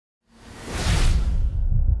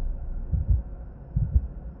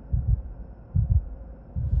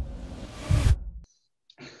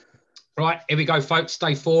Right, here we go, folks.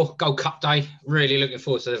 Day 4, Gold Cup day. Really looking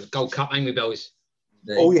forward to the Gold Cup, ain't we, Bills?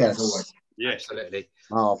 Oh, yes. Yes, absolutely.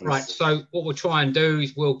 Marvellous. Right, so what we'll try and do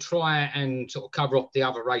is we'll try and sort of cover off the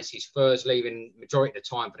other races first, leaving majority of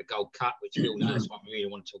the time for the Gold Cup, which we all know that's what we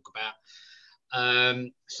really want to talk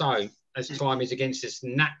about. So, as time is against us,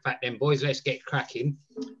 nap back then, boys, let's get cracking.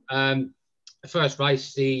 The first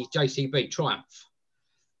race, the JCB Triumph.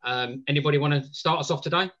 Anybody want to start us off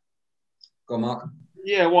today? Go on, Mark.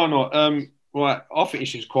 Yeah, why not? Right, I think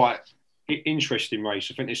this is quite an interesting race.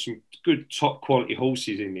 I think there's some good top quality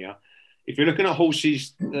horses in there. If you're looking at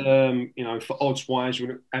horses, you know, for odds wise, we're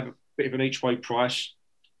going to have a bit of an each way price.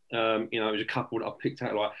 You know, there's a couple that I picked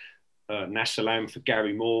out, like Nassalam for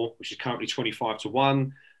Gary Moore, which is currently 25 to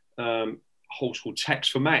 1. A horse called Tax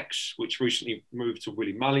for Max, which recently moved to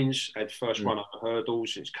Willie Mullins, had first run up the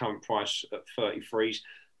hurdles, its current price at 33s.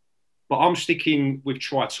 But I'm sticking with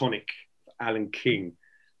Tritonic, Alan King.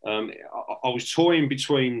 I was toying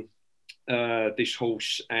between this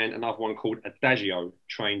horse and another one called Adagio,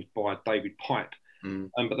 trained by David Pipe.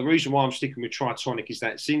 But the reason why I'm sticking with Tritonic is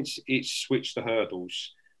that since it's switched the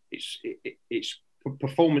hurdles, its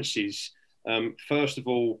performances, first of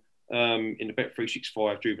all, in the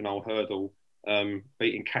Bet365 Juvenile Hurdle,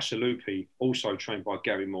 beating Casalupi, also trained by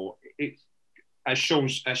Gary Moore. As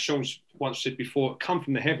Sean's once said before, it come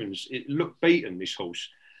from the heavens. It looked beaten, this horse,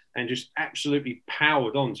 and just absolutely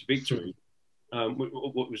powered on to victory,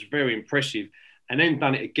 what was very impressive. And then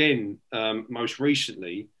done it again most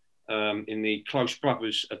recently in the Close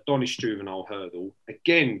Brothers Adonis Juvenile Hurdle,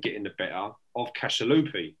 again getting the better of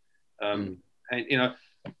Casalupi. And, you know,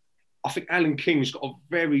 I think Alan King's got a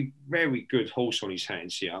very, very good horse on his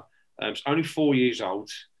hands here. It's only 4 years old,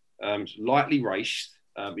 lightly raced.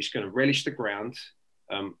 It's going to relish the ground.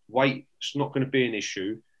 Weight's not going to be an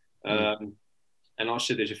issue. And I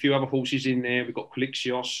said there's a few other horses in there. We've got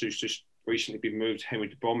Calixios, who's just recently been moved to Henry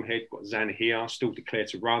de Bromhead. Got Zanahia, still declared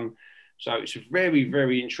to run. So it's a very,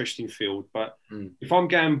 very interesting field. But if I'm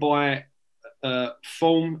going by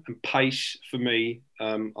form and pace, for me,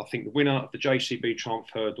 I think the winner of the JCB Triumph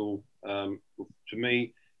Hurdle, for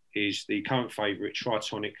me, is the current favourite,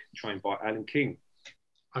 Tritonic, trained by Alan King.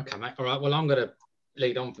 Okay, mate. All right. Well, I'm going to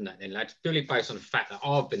lead on from that then, lads. Purely based on the fact that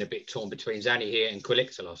I've been a bit torn between Zanahia and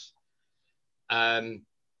Quilixalos.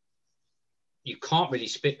 You can't really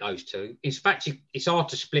split those two. In fact, it's hard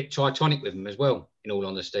to split Tritonic with them as well, in all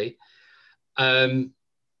honesty. On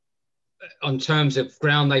terms of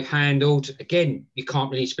ground they've handled, again, you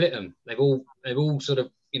can't really split them. They've all sort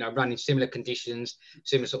of, you know, run in similar conditions,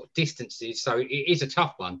 similar sort of distances. So it is a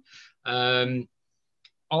tough one. The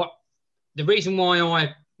reason why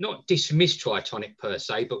I not dismiss Tritonic per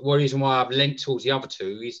se, but the reason why I've leant towards the other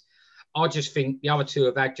two is I just think the other two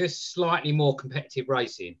have had just slightly more competitive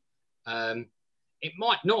racing. It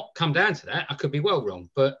might not come down to that. I could be well wrong,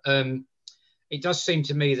 but it does seem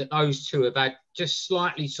to me that those two have had just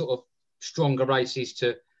slightly sort of stronger races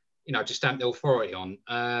to, you know, to stamp the authority on.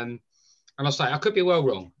 And I say I could be well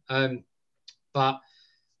wrong, but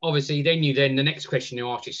obviously then the next question you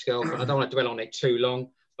ask yourself, and I don't want to dwell on it too long,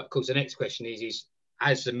 but of course the next question is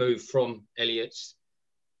as the move from Elliott's,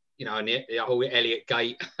 you know, and the whole Elliott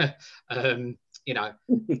gate, you know,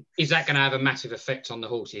 is that going to have a massive effect on the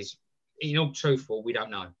horses? In all truthful, we don't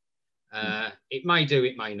know. It may do,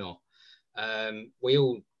 it may not. We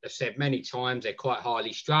all have said many times they're quite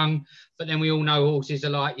highly strung, but then we all know horses are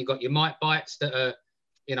like, you've got your might bites that are,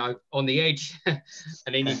 you know, on the edge, and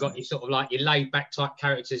then you've got your sort of like your laid back type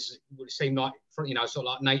characters would seem like, you know, sort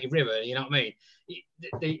of like Native River, you know what I mean?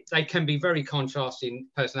 They can be very contrasting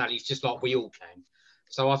personalities, just like we all can.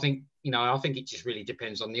 So I think, you know, I think it just really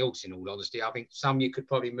depends on the horse, in all honesty. I think some you could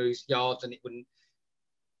probably move yards and it wouldn't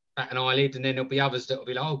bat an eyelid, and then there'll be others that will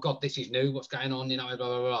be like, oh God, this is new, what's going on, you know,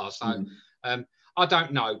 blah, blah, blah. So I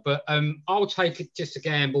don't know, but I'll take it just a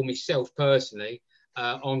gamble myself personally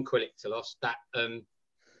on Quilixalos that,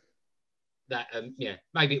 yeah,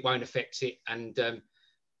 maybe it won't affect it. And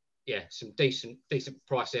yeah, some decent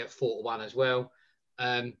price there at 4 to 1 as well.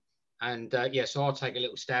 Yeah, so I'll take a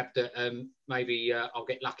little stab that maybe I'll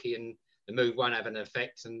get lucky and the move won't have an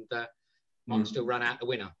effect and might still run out the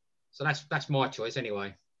winner. So that's my choice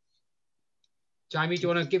anyway. Jamie, do you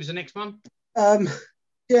want to give us the next one?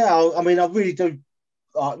 Yeah, I mean, I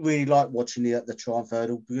really like watching the Triumph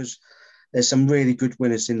Hurdle because there's some really good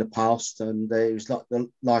winners in the past, and it was like the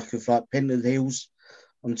like of like Pinton Hills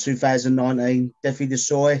on 2019, Deafy the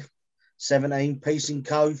Soy 17, Peace and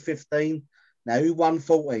Co 15. Now who won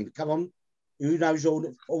 14? Come on, who knows all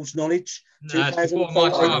the false knowledge? No, it's before my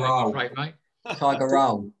time, I'm afraid, mate. Tiger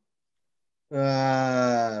Roll.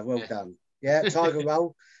 Well done. Yeah, Tiger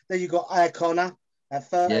Roll. Then you've got Air Connor At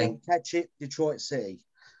 13, Catch It, Detroit City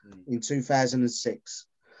in 2006.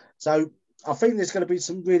 So I think there's going to be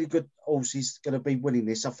some really good horses going to be winning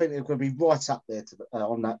this. I think they're going to be right up there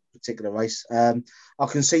on that particular race. I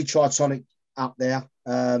can see Tritonic up there.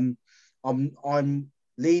 I'm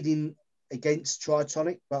leading against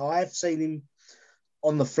Tritonic, but I have seen him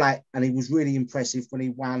on the flat, and he was really impressive when he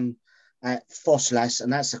won at Fosslas,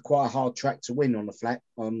 and that's quite a hard track to win on the flat,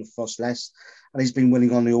 on the Fosslas, and he's been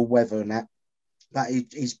winning on the all-weather and that. But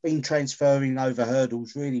he's been transferring over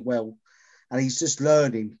hurdles really well, and he's just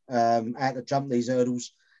learning how to jump these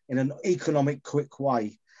hurdles in an economic, quick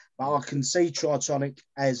way. But I can see Tritonic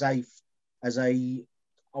as a, I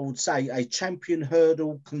would say, a champion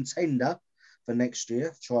hurdle contender for next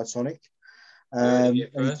year, Tritonic. And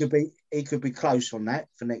he could be close on that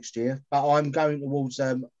for next year. But I'm going towards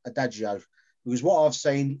Adagio, because what I've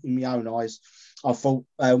seen in my own eyes, I thought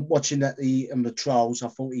watching at the trials, I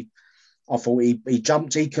thought he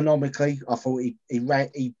jumped economically. I thought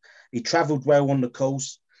he travelled well on the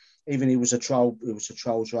course, even it was a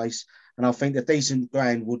trials race, and I think the decent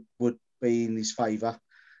ground would be in his favour.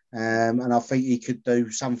 And I think he could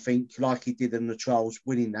do something like he did in the trials,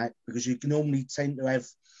 winning that, because you can normally tend to have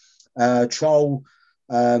trial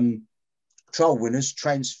winners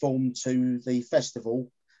transform to the festival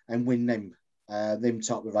and win them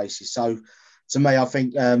type of races. So to me, I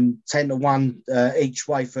think 10-1 each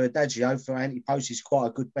way for Adagio for Anti-Post is quite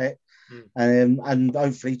a good bet. And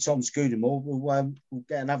hopefully Tom Scudamore will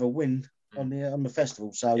get another win on the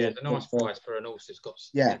festival. So yeah, it's a nice price for an horse that's got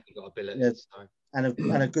ability. Yeah. So. And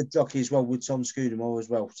a good jockey as well with Tom Scudamore as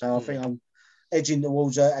well. So I think I'm edging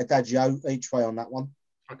towards Adagio each way on that one.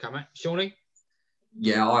 Okay, mate. Shawnee?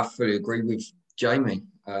 Yeah, I fully agree with Jamie.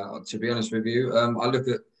 To be honest with you, I look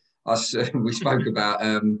at us. We spoke about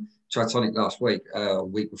Tritonic last week, a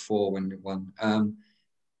week before when it won.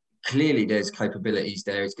 Clearly, there's capabilities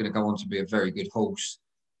there. It's going to go on to be a very good horse.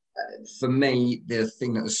 For me, the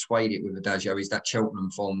thing that has swayed it with Adagio is that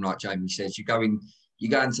Cheltenham form, like Jamie says. You go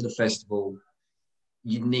into the festival,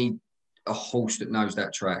 you need a horse that knows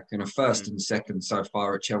that track. And a first and second so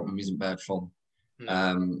far at Cheltenham isn't bad form.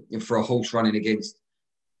 For a horse running against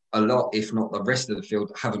a lot, if not the rest of the field,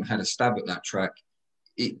 that haven't had a stab at that track,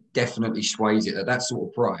 it definitely sways it at that sort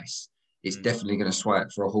of price. It's definitely going to sway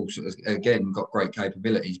it for a horse that has, again, got great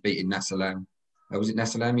capabilities, beating Nassalam. Was it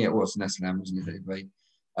Nassalam? Yeah, it was Nassalam, wasn't it?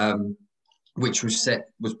 Which was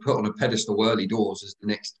put on a pedestal early doors as the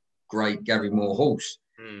next great Gary Moore horse.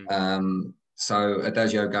 So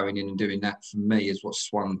Adagio going in and doing that, for me, is what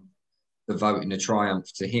swung the vote in the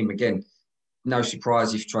triumph to him. Again, no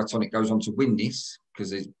surprise if Tritonic goes on to win this,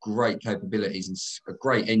 because there's great capabilities and a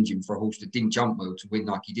great engine for a horse that didn't jump well to win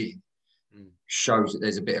like he did. Shows that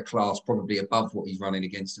there's a bit of class probably above what he's running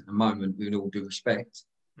against at the moment, with all due respect.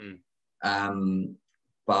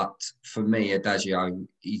 But for me, Adagio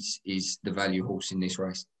is the value horse in this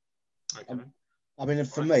race. Okay. I mean,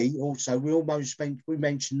 for me, also, we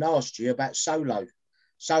mentioned last year about Solo.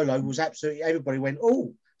 Solo was absolutely, everybody went,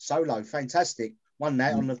 oh, Solo, fantastic. Won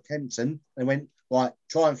that on the Kempton. They went, right,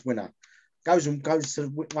 Triumph winner. Goes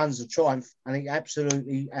to runs the Triumph, and he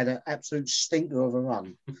absolutely had an absolute stinker of a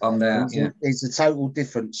run. It's a total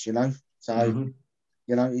difference, you know. So,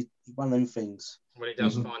 you know, it's one of them things. Well, it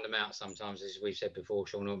does find them out sometimes, as we've said before,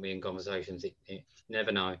 Sean, won't be in conversations. You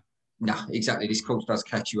never know. No, exactly. This course does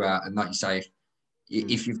catch you out, and like you say,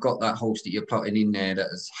 if you've got that horse that you're plotting in there that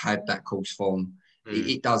has had that course form,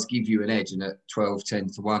 it does give you an edge, and at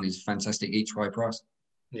 12-10-1 is a fantastic each way price.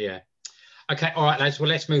 Yeah. Okay, all right, lads. Well,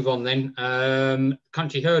 let's move on then.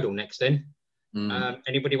 Country Hurdle next then.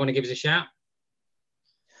 Anybody want to give us a shout?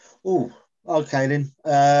 Oh, okay then.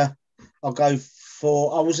 I'll go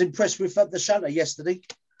for... I was impressed with the Shunter yesterday,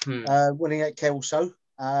 winning at Kelso,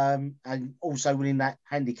 and also winning that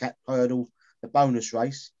handicap hurdle, the bonus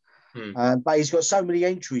race. But he's got so many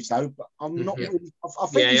entries though. But I'm not really... I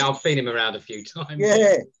think I've seen him around a few times.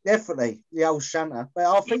 Yeah, definitely. The old Shunter. But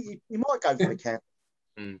I think he might go for the count.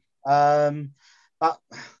 But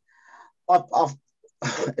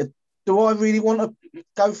do I really want to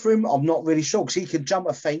go for him? I'm not really sure, because he can jump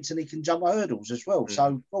a fence and he can jump hurdles as well.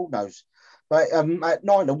 So who knows? But at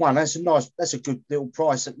 9-1, that's a good little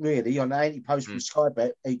price, really, on the Anti-Post from Sky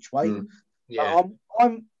Bet each way. Yeah.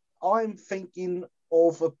 But I'm thinking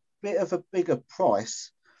of a bit of a bigger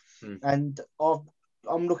price, and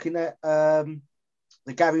I'm looking at the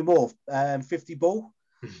Gary Moore 50 ball.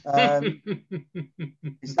 So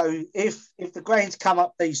if the grains come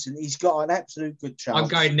up decent, he's got an absolute good chance. I'm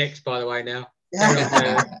going next, by the way, now.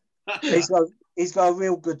 He's got a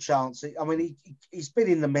real good chance. I mean, he's been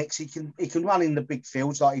in the mix. He can run in the big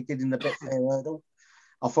fields like he did in the Betfair Hurdle.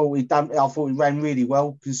 I thought he ran really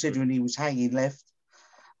well considering he was hanging left.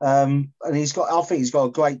 And I think he's got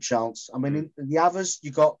a great chance. I mean, in the others,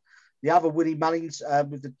 you got the other Willie Mullins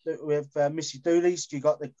with Missy Dooley's. You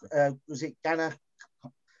got the was it Pagaille?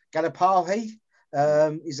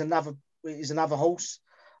 Is another horse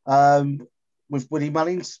with Willie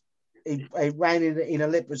Mullins. He ran in a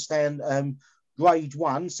Leopardstown grade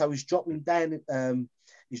 1, so he's dropping down.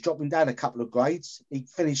 He's dropping down a couple of grades. He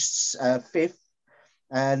finished 5th,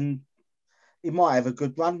 and he might have a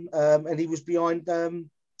good run. And he was behind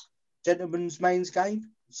Gentleman's Main's Game,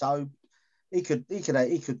 so he could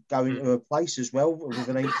go into a place as well with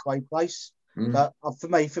an each way place. But for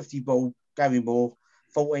me, 50 ball, Gary Moore,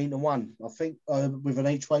 14-1, I think, with an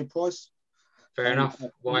each way price. Fair enough.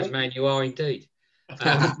 Wise man you are indeed.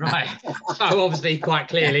 Right. So obviously, quite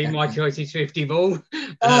clearly, my choice is 50 ball.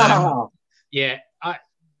 Yeah.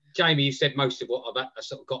 Jamie, you said most of what I've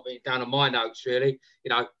sort of got it down on my notes, really. You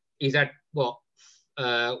know, he's had,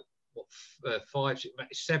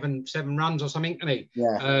 seven runs or something, hasn't he?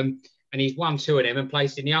 Yeah. And he's won 2 of them and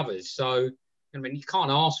placed in the others. So, I mean, you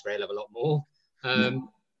can't ask for a hell of a lot more.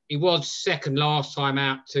 He was second last time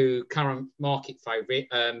out to current market favourite,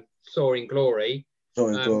 Soaring Glory.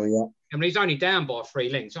 Soaring Glory, yeah. I mean, he's only down by 3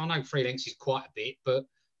 lengths. I know 3 lengths is quite a bit, but,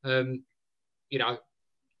 you know,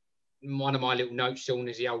 one of my little notes, Sean,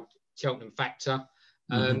 is the old Cheltenham factor.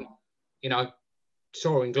 You know,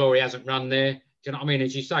 Soaring Glory hasn't run there. Do you know what I mean?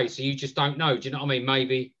 As you say, so you just don't know. Do you know what I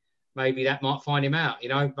mean? Maybe that might find him out. You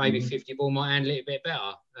know, maybe 50 ball might handle it a bit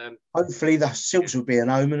better. Hopefully the Silks will be an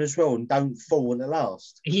omen as well and don't fall in the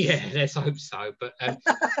last. Yeah, let's hope so. But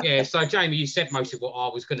yeah, so Jamie, you said most of what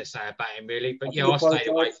I was going to say about him, really. But yeah, I stayed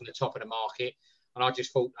away from the top of the market, and I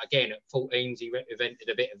just thought, again, at 14s, he represented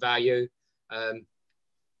a bit of value.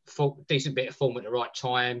 Decent bit of form at the right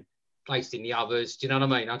time, placed in the others. Do you know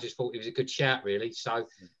what I mean? I just thought it was a good shout, really. So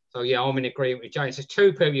yeah, I'm in agreement with James. There's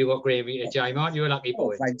 2 people you've got agreeing with you, James, aren't you? A lucky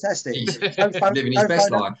boy. Oh, fantastic. Living his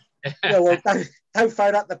best life. Yeah, well, don't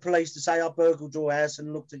phone up the police to say I burgled your house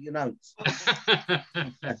and looked at your notes.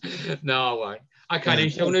 No, I won't. Okay, then,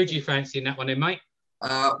 Sean, who do you fancy in that one then, mate?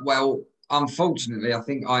 Well, unfortunately, I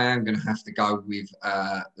think I am going to have to go with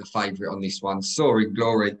the favourite on this one, Soaring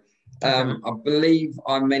Glory. I believe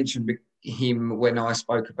I mentioned him when I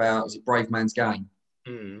spoke about, is it Brave Man's Game?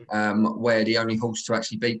 Where the only horse to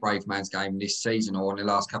actually beat Brave Man's Game this season or in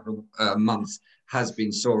the last couple of months has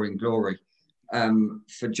been Soaring Glory.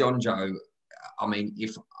 For John Joe, I mean,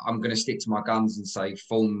 if I'm going to stick to my guns and say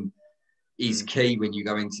form is key when you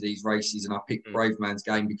go into these races, and I picked Brave Man's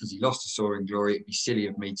Game because he lost to Soaring Glory, it'd be silly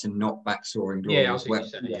of me to not back Soaring Glory as well.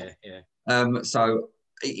 So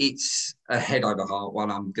it's a head over heart one.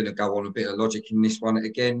 I'm going to go on a bit of logic in this one.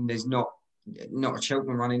 Again, there's not a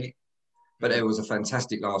Cheltenham running it, but it was a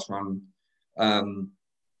fantastic last run. In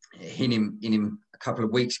him a couple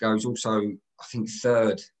of weeks ago, he was also, I think,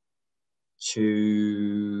 3rd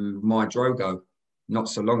to My Drogo not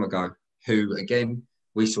so long ago, who, again,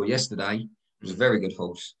 we saw yesterday was a very good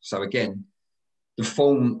horse. So, again, the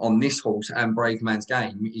form on this horse and Brave Man's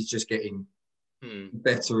Game is just getting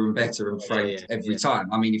better and better and framed every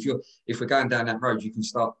time. I mean, if we're going down that road, you can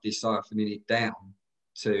start deciphering it down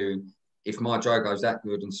to if My Drogo's that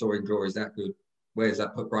good and Soaring Glory's that good, where does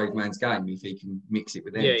that put Brave Man's Game if he can mix it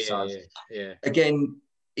with them? Again,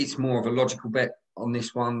 it's more of a logical bet on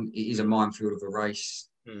this one. It is a minefield of a race.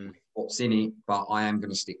 What's in it? But I am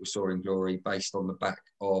going to stick with Soaring Glory based on the back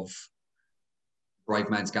of Brave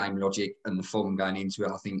Man's Game logic and the form going into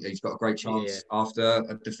it. I think he's got a great chance after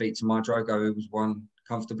a defeat to My Drogo, who was won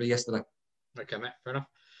comfortably yesterday. Okay, Matt, fair enough.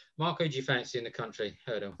 Mark, who do you fancy in the country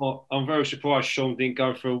hurdle? Well, I'm very surprised Sean didn't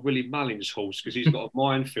go for a Willie Mullins horse because he's got a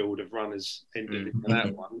minefield of runners in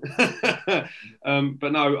that one.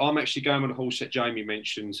 But no, I'm actually going with a horse that Jamie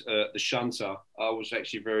mentioned, the Shunter. I was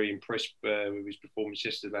actually very impressed with his performance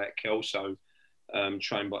yesterday at Kelso,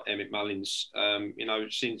 trained by Emmett Mullins. You know,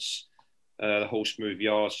 since the horse moved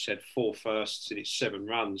yards, he's had 4 firsts in its 7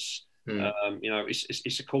 runs. You know,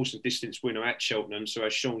 it's a course and distance winner at Cheltenham. So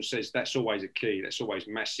as Sean says, that's always a key. That's always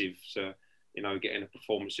massive to, you know, getting a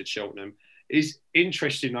performance at Cheltenham. It's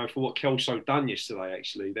interesting though for what Kelso done yesterday.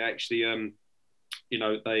 Actually, they actually, you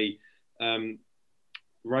know, they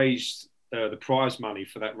raised the prize money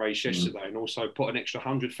for that race yesterday, and also put an extra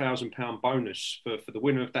 £100,000 bonus for the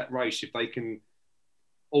winner of that race if they can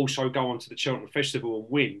also go on to the Cheltenham Festival and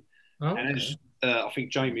win. And as I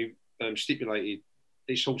think Jamie stipulated,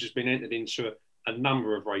 this horse has been entered into a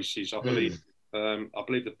number of races. I believe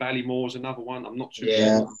the Ballymore's another one. I'm not too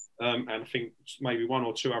sure. And I think maybe 1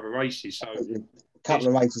 or 2 other races. So couple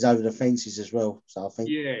of races over the fences as well. So I think,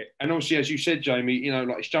 yeah, and obviously, as you said, Jamie, you know,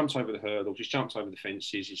 like he's jumped over the hurdles, he's jumped over the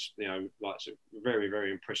fences. He's, you know, like it's a very,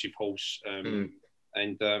 very impressive horse, and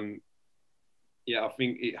yeah, I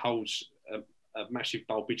think it holds a massive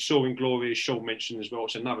bulbage. Soaring Glory, as Sean mentioned as well,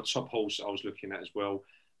 it's another top horse that I was looking at as well.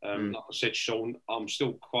 Like I said, Sean, I'm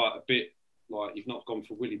still quite a bit like you've not gone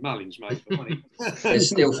for Willie Mullins, mate. There's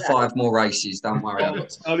still 5 more races. Don't worry,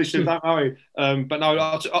 Albert. Oh, listen, don't worry. But no,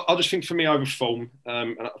 I just think for me over form,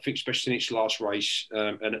 and I think especially in its last race,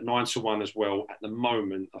 and at 9-1 as well. At the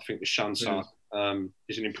moment, I think the Shunter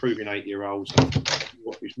is an improving 8-year-old.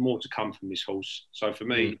 There's more to come from this horse. So for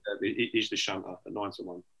me, it is the Shunter at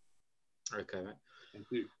 9-1. Okay, mate. Thank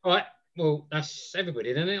you. All right. Well, that's everybody,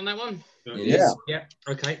 isn't it, on that one? Yeah. Yeah.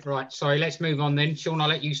 Okay. Right. Sorry. Let's move on then. Sean, I'll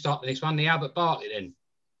let you start the next one. The Albert Bartlett then.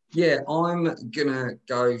 Yeah, I'm gonna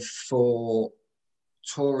go for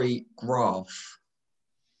Tory Graf.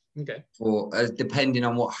 Okay. For depending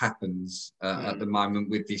on what happens at the moment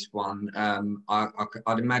with this one,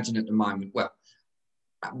 I'd imagine at the moment.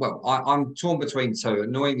 I'm torn between 2.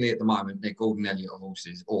 Annoyingly, at the moment, they're Gordon Elliott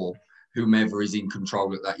horses or whomever is in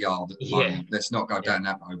control at that yard at the moment. Let's not go down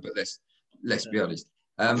that road, but let's be honest.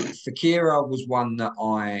 Fakira was one that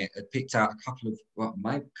I had picked out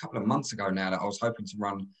maybe a couple of months ago now that I was hoping to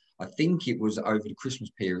run. I think it was over the Christmas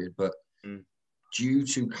period, but due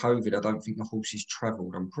to COVID, I don't think the horses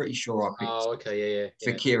travelled. I'm pretty sure I picked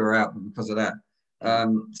Fakira out because of that.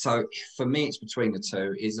 So for me, it's between the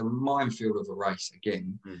 2. It's a minefield of a race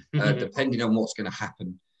again, depending on what's going to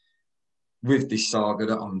happen with this saga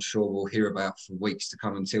that I'm sure we'll hear about for weeks to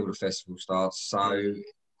come until the festival starts. So,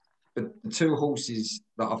 but the 2 horses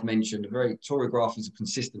that I've mentioned, Tory Graf is a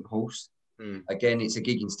consistent horse. Again, it's a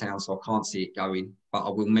Gigginstown, so I can't see it going, but I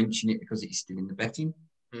will mention it because it is still in the betting.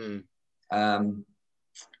 A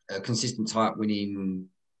consistent type, winning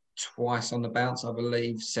twice on the bounce, I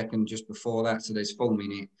believe, second just before that, so there's form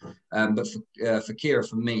in it. But Fakira,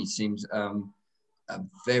 for me, seems a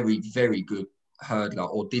very, very good hurdler,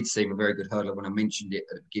 or did seem a very good hurdler when I mentioned it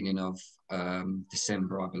at the beginning of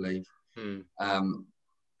December, I believe.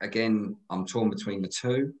 Again, I'm torn between the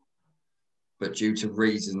 2, but due to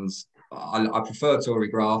reasons, I prefer Tory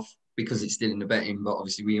Graf because it's still in the betting, but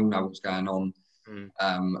obviously we all know what's going on.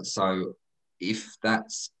 So if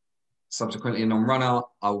that's subsequently a non-runner,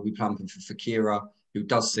 I will be plumping for Fakira, who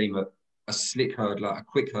does seem a slick hurdler, a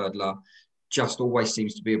quick hurdler, just always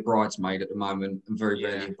seems to be a bridesmaid at the moment and very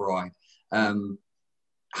rarely a bride.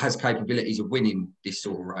 Has capabilities of winning this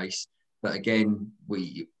sort of race, but again,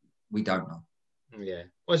 we don't know. Yeah.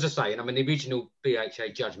 Well, as I say, I mean, the original BHA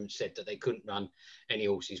judgment said that they couldn't run any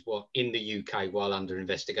horses in the UK while under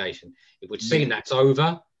investigation. It would seem that's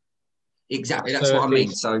over. Exactly, that's what I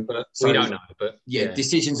mean. So we don't know. But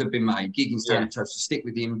decisions have been made. Gigginstown chose to stick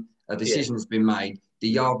with him. A decision has been made. The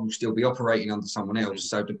yard will still be operating under someone else.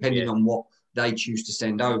 So depending on what they choose to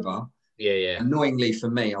send over, annoyingly for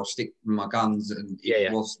me, I'll stick with my guns, and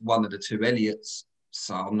it was one of the 2 Elliots,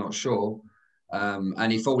 so I'm not sure.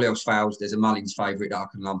 And if all else fails, there's a Mullins favourite that I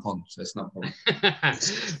can lump on, so it's not a problem.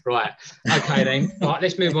 Right. Okay then. Right,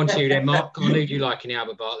 let's move on to you then, Mark. I knew you liking the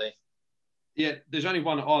Albert Bartlett. Yeah, there's only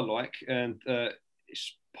one that I like, and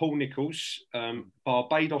it's Paul Nicholls,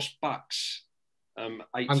 Barbados Bucks. I'm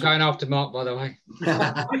going after Mark, by the way.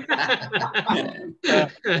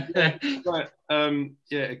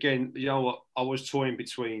 Again, you know what? I was toying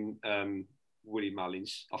between Willie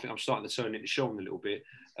Mullins. I think I'm starting to turn into Sean a little bit.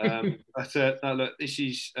 But no, look, this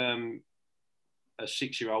is a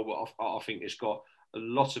 6-year-old. I think it's got a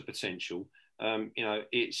lot of potential. You know,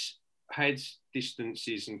 it's had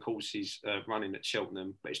distances and courses running at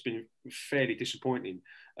Cheltenham, but it's been fairly disappointing.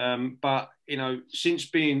 But, you know, since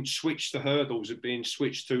being switched to hurdles and being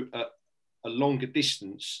switched to a longer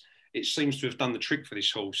distance, it seems to have done the trick for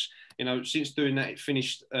this horse. You know, since doing that, it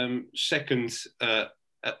finished second at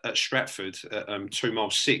Stratford at 2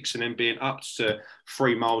 miles 6, and then being up to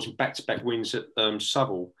 3 miles and back-to-back wins at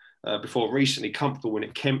Southall before recently comfortable win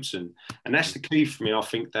at Kempton. And that's the key for me. I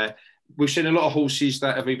think that we've seen a lot of horses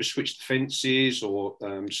that have either switched the fences or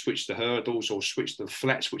switched the hurdles or switched the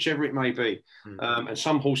flats, whichever it may be. And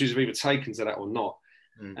some horses have either taken to that or not.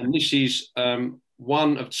 And this is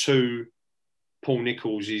one of 2 Paul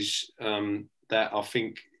Nicholls that I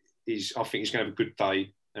think he's going to have a good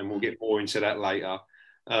day, and we'll get more into that later.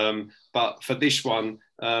 But for this one,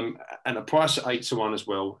 and a price at 8-1 as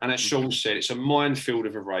well. And as Sean said, it's a minefield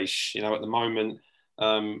of a race. You know, at the moment,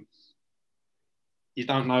 you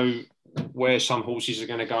don't know where some horses are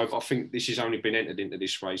going to go, but I think this has only been entered into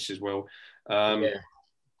this race as well.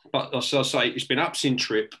 But as I say, it's been ups in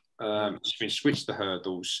trip. It's been switched to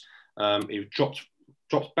hurdles. It dropped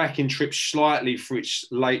dropped back in trip slightly for its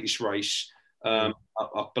latest race. I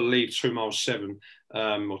believe 2 miles 7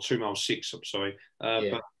 or 2 miles 6. I'm sorry,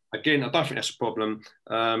 but again, I don't think that's a problem.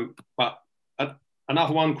 But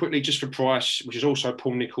another one quickly, just for price, which is also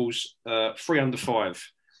Paul Nicholls, 3 under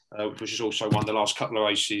 5. Which is also won the last couple of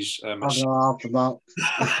races. I'm after Mark.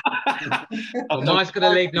 Well, mine's going to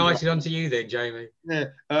lead nicely onto you then, Jamie. Yeah.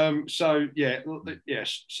 So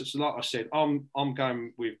yes. So like I said, I'm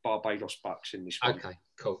going with Barbados Bucks in this one. Okay,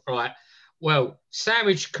 cool. All right. Well,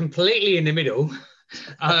 sandwiched completely in the middle.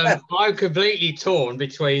 I'm completely torn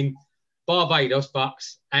between Barbados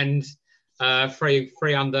Bucks and 3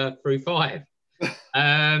 under through 5.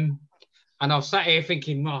 And I've sat here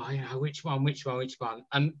thinking, which one?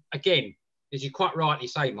 And again, as you quite rightly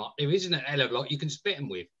say, Mark, there isn't a hell of a lot you can split them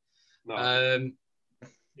with. No.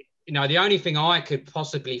 The only thing I could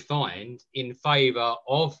possibly find in favour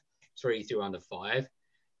of 3 through under 5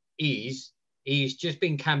 is he's just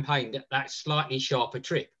been campaigned at that slightly sharper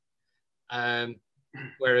trip.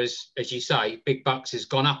 Whereas, as you say, Big Bucks has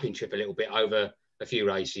gone up in trip a little bit over a few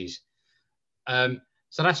races.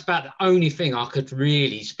 So that's about the only thing I could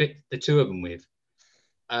really split the two of them with.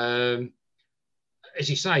 As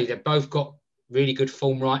you say, they've both got really good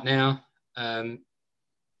form right now,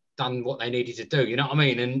 done what they needed to do, you know what I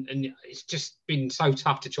mean? And it's just been so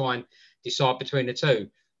tough to try and decide between the two.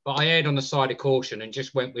 But I erred on the side of caution and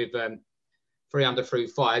just went with 3 under through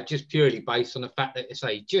 5, just purely based on the fact that,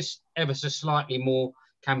 say, just ever so slightly more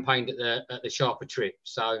campaigned at the sharper trip.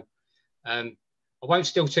 So, I won't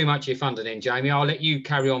steal too much of your thunder then, Jamie. I'll let you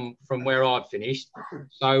carry on from where I've finished.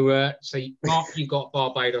 So, Mark, you've got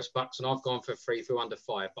Barbados Bucks and I've gone for 3 through under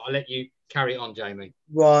 5. But I'll let you carry it on, Jamie.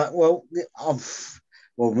 Right. Well,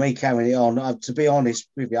 me carrying it on, to be honest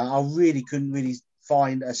with you, I really couldn't really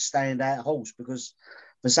find a standout horse because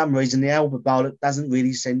for some reason the Albert Bartlett doesn't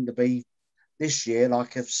really seem to be this year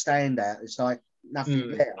like a standout. It's like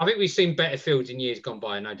nothing there. I think we've seen better fields in years gone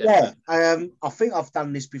by, no doubt. Yeah, I think I've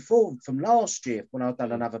done this before from last year when I've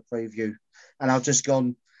done another preview, and I've just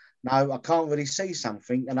gone, no, I can't really see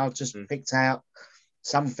something, and I've just picked out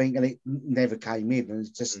something, and it never came in, and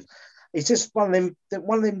it's just one of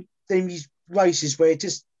them races where it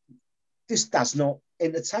just does not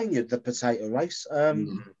entertain you, the potato race.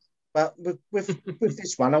 But with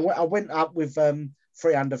this one, I went up with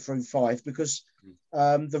 3 under through 5 because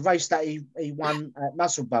the race that he won at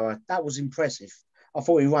Musselburgh, that was impressive. I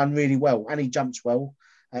thought he ran really well and he jumps well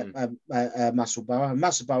at Musselburgh. And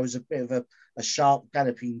Musselburgh is a bit of a sharp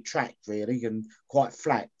galloping track, really, and quite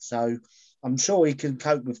flat. So I'm sure he can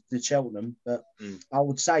cope with the Cheltenham. But I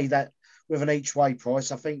would say that with an each way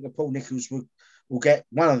price, I think the Paul Nicholls will get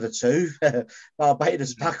one of the two,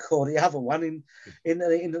 Barbados Buck or the other one in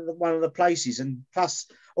one of the places. And plus,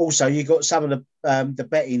 also you got some of the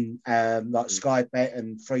betting like Sky Bet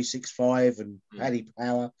and 365 and Paddy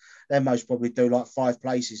Power. They most probably do like 5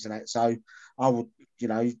 places and that. So I would,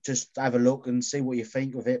 just have a look and see what you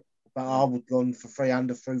think of it. But I would go on for 3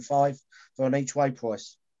 under through 5 for an each way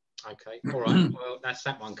price. Okay, all right. Well, that's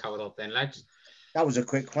that one covered off then, lads. That was a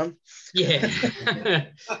quick one. Yeah.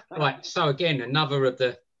 Right. So again, another of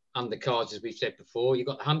the undercards, as we've said before, you've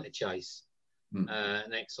got the Hunter Chase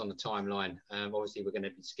next on the timeline. Obviously, we're going to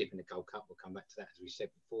be skipping the Gold Cup. We'll come back to that, as we said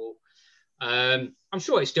before. I'm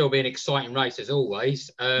sure it'll still be an exciting race as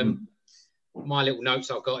always. My little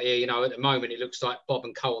notes I've got here, at the moment, it looks like Bob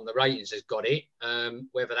and Cole on the ratings has got it.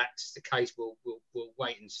 Whether that's the case, we'll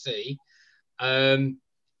wait and see.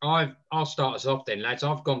 I'll start us off then, lads.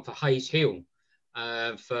 I've gone for Hayes Hill.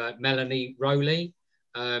 For Melanie Rowley,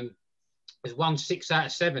 has won 6 out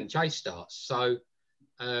of 7 chase starts. So,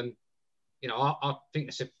 I think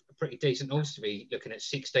that's a pretty decent horse to be looking at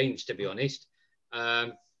 16s, to be honest.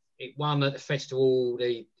 It won at the festival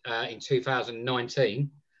in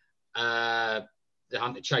 2019, the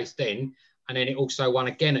Hunter Chase then, and then it also won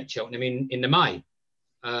again at Cheltenham in the May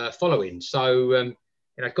following. So,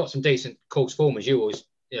 got some decent course form, as you always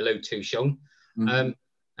allude to, Sean.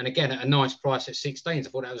 And again, at a nice price at 16s, I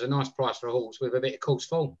thought that was a nice price for a horse with a bit of course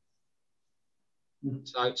form.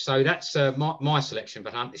 So that's my selection for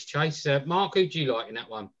Hunter's Chase. Mark, who do you like in that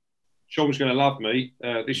one? Sean's going to love me.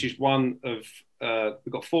 This is one of,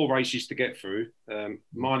 we've got 4 races to get through,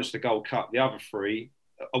 minus the Gold Cup. The other 3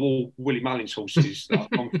 are all Willie Mullins horses that I've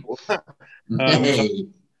gone for.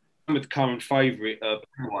 I'm with the current favourite,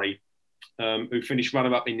 Kemboy, who finished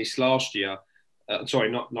runner-up in this last year.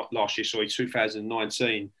 Sorry, not last year. Sorry,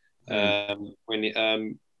 2019. When it,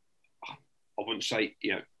 I wouldn't say,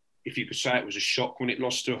 if you could say it was a shock when it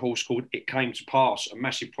lost to a horse called It Came to Pass, a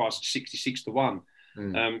massive price at 66 to 1.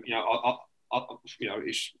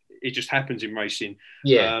 It just happens in racing.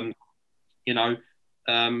 Yeah.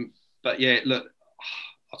 But yeah, look,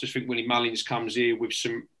 I just think Willie Mullins comes here with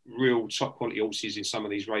some real top quality horses in some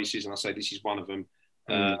of these races, and I say this is one of them.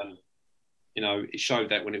 You know, it showed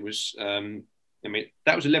that when it was, I mean,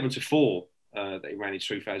 that was 11-4 that he ran in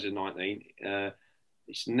 2019.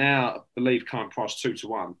 It's now, I believe, current price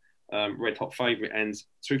 2-1, red hot favourite, and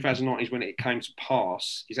 2019 is when it came to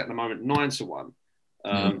pass. He's at the moment 9-1.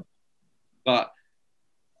 But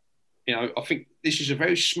you know, I think this is a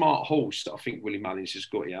very smart horse that I think Willie Mullins has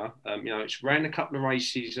got here. You know, it's ran a couple of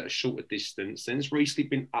races at a shorter distance. Then it's recently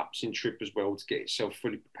been ups in trip as well to get itself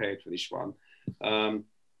fully prepared for this one.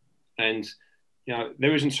 And, you know,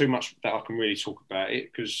 there isn't too much that I can really talk about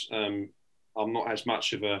it because I'm not as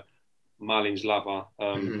much of a Mullins lover.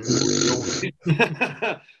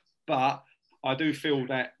 But I do feel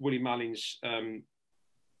that Willie Mullins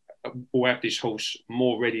will have this horse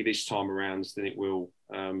more ready this time around than it will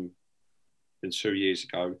than 2 years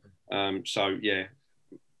ago. So yeah,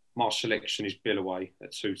 my selection is Billaway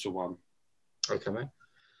at 2-1. Okay, mate.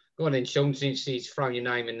 Go on then, Sean. Since he's thrown your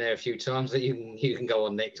name in there a few times, that you can go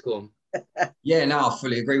on next. Go on. Yeah, no, I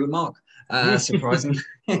fully agree with Mark. Surprising.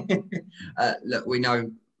 Look, we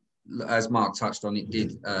know, as Mark touched on,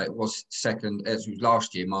 it was second. As it was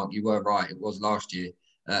last year, Mark, you were right. It was last year.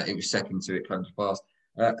 It was second to it came to pass.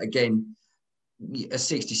 Again, a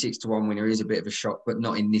 66-1 winner is a bit of a shock, but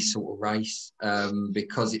not in this sort of race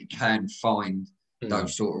because it can find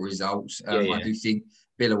those sort of results. I do think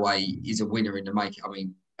Billaway is a winner in the making. I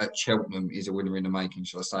mean, at Cheltenham is a winner in the making,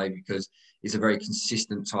 shall I say, because it's a very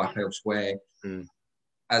consistent type elsewhere.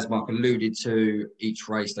 As Mark alluded to, each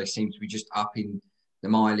race they seem to be just upping the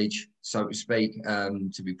mileage, so to speak,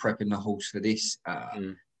 to be prepping the horse for this.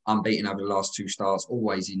 Unbeaten over the last 2 starts,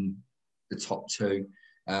 always in the top 2.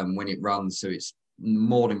 When it runs, so it's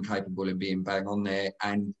more than capable of being bang on there.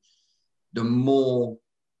 And the more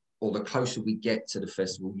or the closer we get to the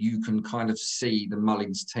festival, you can kind of see the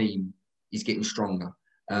Mullins team is getting stronger.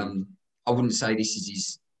 I wouldn't say this is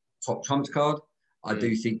his top trumps card. I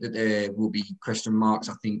do think that there will be question marks.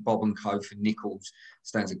 I think Boum Photo for Nichols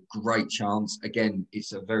stands a great chance. Again,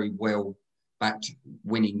 it's a very well-backed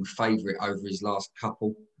winning favourite over his last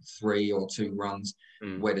couple, 3 or 2 runs,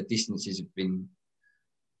 where the distances have been,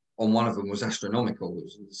 on one of them was astronomical. It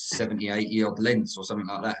was 78-yard lengths or something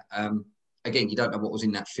like that. Again, you don't know what was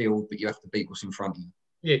in that field, but you have to beat what's in front of you.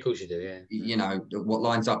 Yeah, of course you do, yeah. You know, what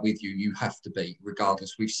lines up with you, you have to beat,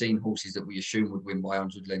 regardless. We've seen horses that we assume would win by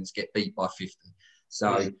 100 lengths get beat by 50.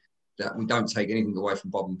 So that we don't take anything away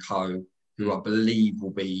from Boum Photo, who I believe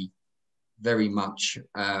will be very much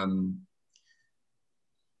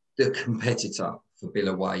the competitor for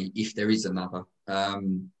Billaway, if there is another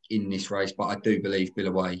in this race. But I do believe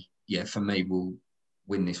Billaway, yeah, for me, will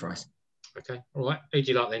win this race. Okay, all right. Who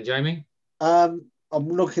do you like then, Jamie? I'm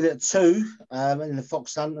looking at 2 in the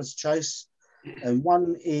Fox Hunters chase, and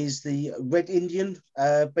one is the Red Indian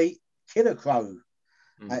beat Killer Crow.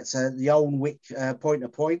 That's the Old Wick point to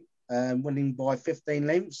point, winning by 15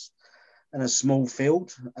 lengths and a small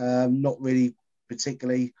field. Not really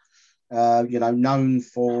particularly, known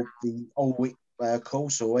for the Old Wick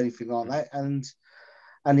course or anything like that. And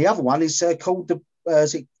the other one is called the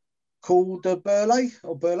Burley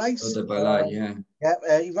or Burleys? The Burley, yeah.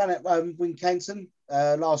 Yeah, he ran at Wincanton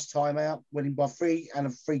last time out, winning by 3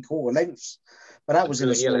 3/4 lengths. But that was in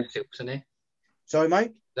a yellow silks, isn't it? Sorry,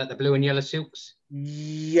 mate? Is that the blue and yellow silks?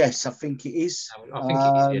 Yes, I think it is. I think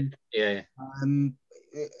it is, yeah.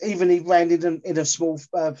 Even he ran in a small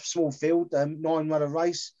field, 9-runner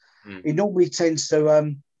race. He normally tends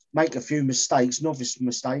to make a few mistakes, novice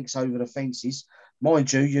mistakes over the fences.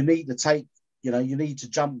 Mind you, you need to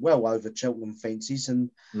jump well over Cheltenham fences. And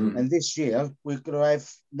this year, we're going to have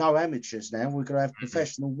no amateurs now. We're going to have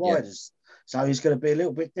professional riders. So he's going to be a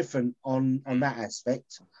little bit different on that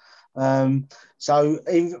aspect. So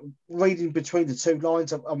in reading between the 2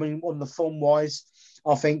 lines, I mean, on the form-wise,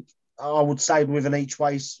 I think I would say with an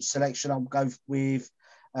each-way selection, I'll go with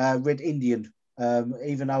Red Indian.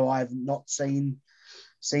 Even though I have not seen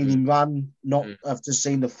him run, I've just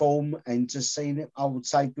seen the form and just seen it, I would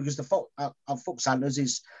say, because the Fox Hunters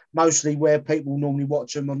is mostly where people normally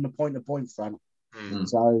watch them on the point-to-point front.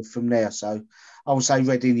 So from there, I would say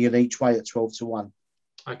Red Indian each way at 12-1.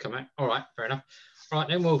 Okay, mate. All right, fair enough. Right,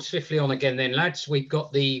 then we'll swiftly on again then, lads. We've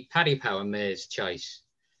got the Paddy Power Mares chase.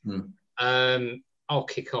 I'll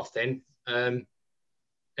kick off then.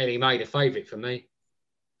 Eddie made a favourite for me.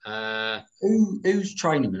 Who's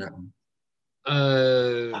training with that one?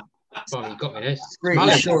 Well, you got me there.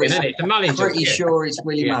 Pretty sure it's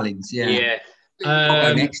Willie Yeah. Mullins. Yeah.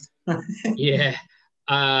 Yeah. Next. Yeah.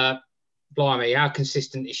 Blimey, how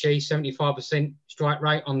consistent is she? 75% strike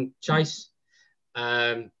rate on chase.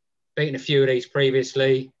 Beaten a few of these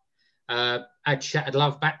previously. Had Shattered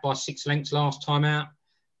Love back by 6 lengths last time out.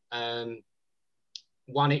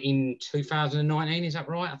 Won it in 2019, is that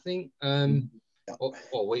right? I think. Or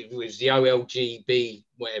it was the OLGB,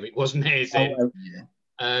 whatever it was, mares then.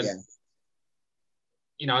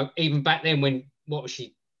 You know, even back then when, what was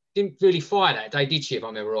she? Didn't really fire that day, did she, if I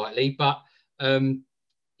remember rightly? But,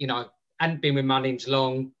 you know, hadn't been with Mullins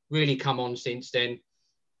long, really come on since then.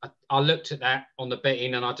 I looked at that on the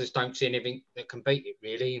betting and I just don't see anything that can beat it,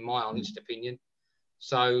 really, in my honest opinion.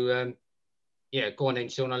 So, yeah, go on then,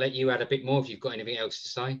 Sean. I'll let you add a bit more if you've got anything else to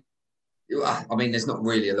say. I mean, there's not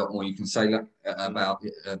really a lot more you can say about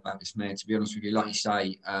this mare, to be honest with you. Like you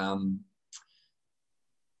say,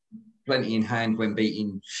 plenty in hand when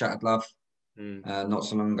beating Shattered Love not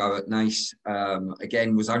so long ago at Naas.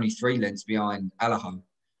 Again, was only 3 lengths behind Allaho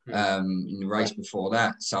in the race before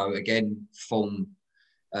that. So again, form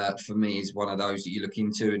for me is one of those that you look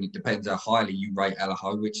into, and it depends how highly you rate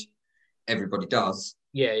Allaho, which everybody does.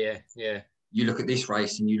 Yeah. You look at this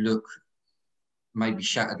race and you look, maybe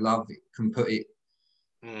Shattered Love can put it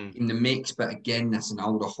in the mix, but again, that's an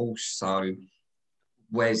older horse. So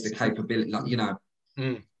where's the capability? Like, you know,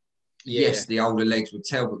 yes, the older legs would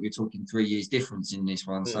tell, but we're talking 3 years difference in this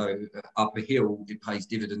one. So up a hill, it pays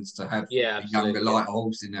dividends to have a younger, lighter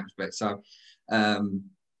horse in that respect. So,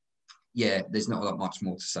 yeah, there's not a lot much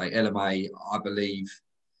more to say. LMA, I believe,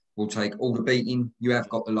 will take all the beating. You have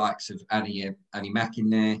got the likes of Annie Mac in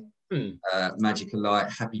there, Magical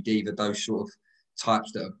Light, Happy Diva, those sort of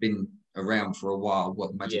types that have been around for a while,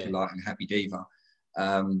 what Magical Light and Happy Diva.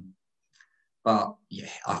 But yeah,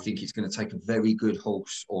 I think it's going to take a very good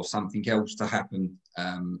horse or something else to happen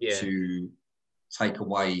to take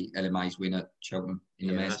away LMA's win at Cheltenham in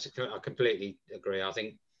the mares. I completely agree. I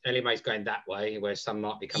think LMA's going that way, where some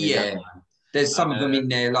might be coming that way. There's some of them in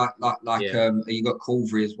there, like you got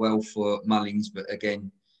Calvary as well for Mullins, but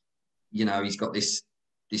again, you know, he's got this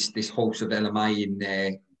horse of LMA in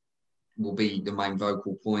there will be the main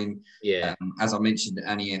vocal point. As I mentioned,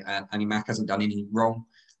 Annie Mac hasn't done anything wrong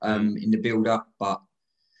in the build-up, but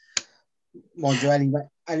mind you,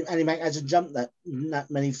 Annie Mac hasn't jumped that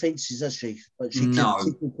many fences, has she? But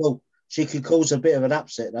she could cause a bit of an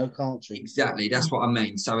upset, though, can't she? Exactly, that's what I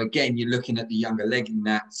mean. So again, you're looking at the younger leg in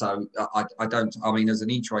that. So I mean, as an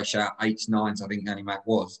each-way shout, 8s, 9s, I think Annie Mac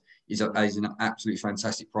is an absolutely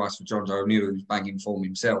fantastic price for John O'Neill, who's banging form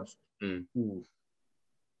himself. A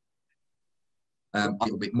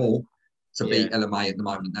little bit more to beat LMA at the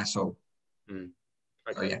moment, that's all.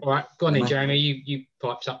 Okay. All right, go on then, Jamie. You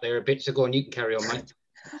piped up there a bit, so go on, you can carry on, mate.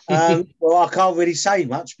 Well, I can't really say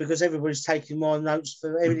much because everybody's taking my notes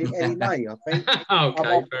for any May, I think.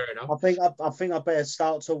 Okay, fair enough. I think I better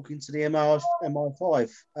start talking to the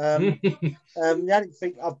MI5. The only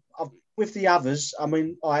thing with the others, I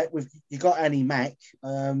mean, you got Annie Mac.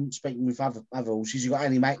 Speaking with other horses, you got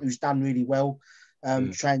Annie Mac, who's done really well,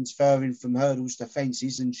 transferring from hurdles to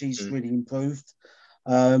fences, and she's really improved.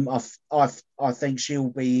 I think she'll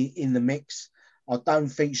be in the mix. I don't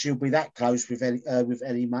think she'll be that close with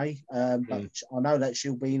Ellie May, but I know that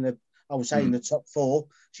she'll be in the top 4.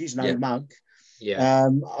 She's no mug.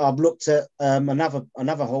 I've looked at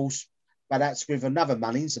another horse, but that's with another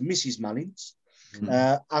Mullins, Mrs. Mullins.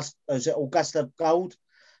 Is it Augusta Gold?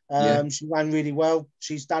 She ran really well.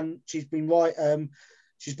 She's been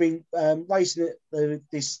racing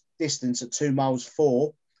this distance at 2 miles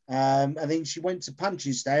 4. And then she went to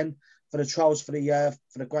Punchestown for the trials for the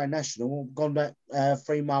Grand National, gone back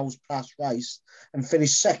 3 miles plus race and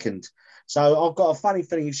finished second. So I've got a funny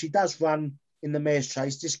feeling if she does run in the mare's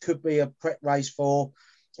chase, this could be a prep race for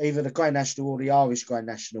either the Grand National or the Irish Grand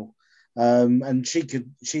National. And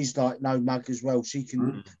she's like no mug as well. She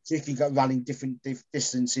can go running different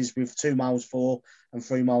distances with 2 miles 4 and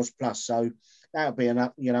 3 miles plus. So that'll be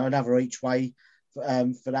another each way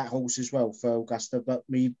for that horse as well for Augusta. But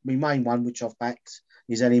my main one, which I've backed,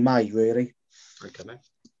 is Ellie May, really. Okay, mate.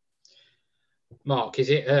 Mark, is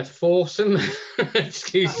it a foursome?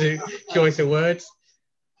 Excuse the choice of words.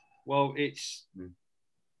 Well, it's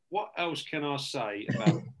what else can I say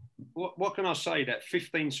about what can I say that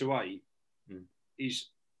 15 to 8 is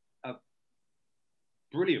a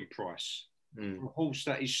brilliant price for a horse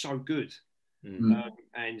that is so good.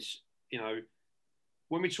 And you know,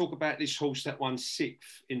 when we talk about this horse that won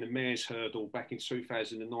 6th in the Mares Hurdle back in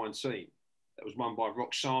 2019, that was won by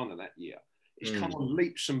Roxana that year. It's come on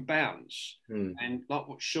leaps and bounds. And like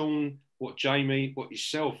what Sean, what Jamie, what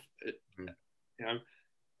yourself, you know,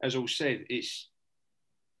 as all said, it's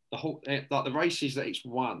the whole, like the races that it's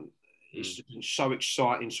won. It's so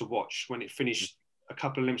exciting to watch when it finished a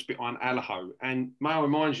couple of lengths behind Allaho. And may I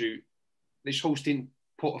remind you, this horse didn't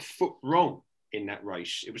put a foot wrong in that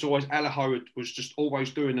race. It was always Allaho was just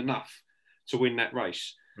always doing enough to win that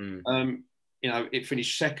race. You know, it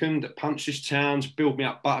finished second at Punchestown, Build Me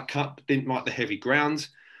Up Buttercup, didn't like the heavy ground.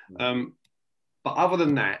 But other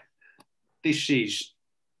than that, this is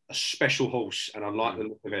a special horse, and I like the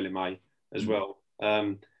look of LMA as well.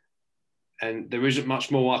 And there isn't much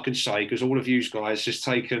more I can say because all of you guys has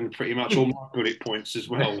taken pretty much all my bullet points as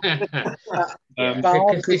well.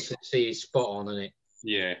 Consistency is spot on, isn't it?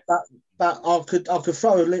 Yeah. But I could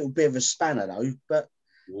throw a little bit of a spanner though. But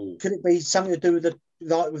could it be something to do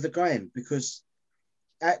with the ground? Because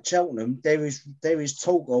at Cheltenham there is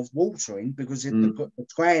talk of watering because the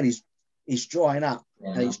ground is drying up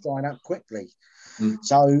and it's drying up quickly.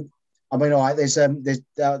 So I mean, all right, there's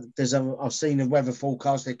I've seen the weather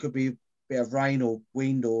forecast. There could be a bit of rain or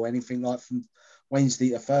wind or anything like from Wednesday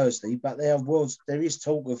to Thursday, but there is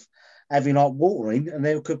talk of having like watering, and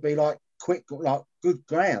there could be like quick, like good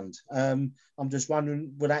ground. I'm just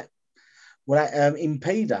wondering, would that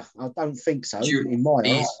impede her? I don't think so. In my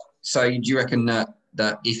eyes. So do you reckon that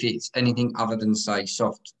if it's anything other than say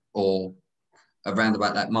soft or around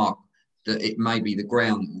about that mark, that it may be the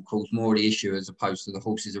ground that will cause more of the issue as opposed to the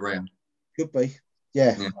horses around? Could be,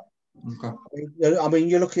 yeah. Okay. I mean,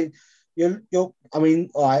 you're looking. I mean,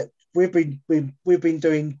 all right. We've been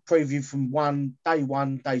doing preview from day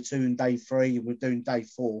one, day 2, and day 3, and we're doing day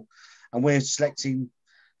 4, and we're selecting.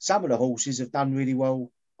 Some of the horses have done really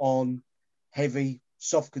well on heavy,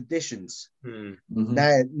 soft conditions.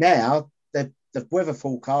 Now the weather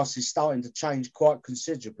forecast is starting to change quite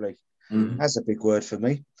considerably. That's a big word for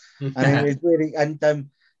me, and it really and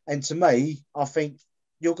to me, I think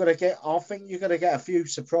you're going to get a few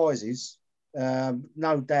surprises.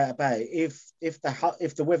 No doubt about it. If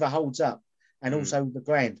the weather holds up, and also the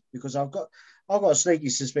ground, because I've got a sneaky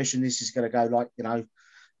suspicion this is going to go like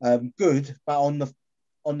good, but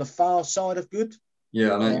on the far side of good.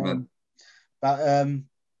 Yeah, I know you meant. But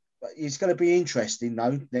it's going to be interesting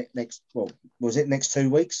though. Next 2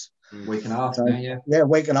 weeks? Week and a half. So, yeah,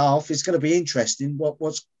 week and a half. It's going to be interesting.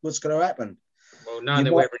 What's going to happen? Well, knowing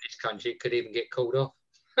the weather in this country, it could even get called off.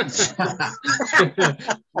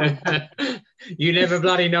 You never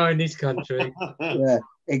bloody know in this country. Yeah,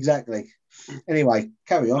 exactly. Anyway,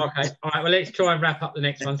 carry on. Okay, all right. Well, let's try and wrap up the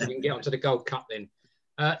next one so we can get onto the Gold Cup then.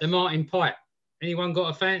 The Martin Pipe. Anyone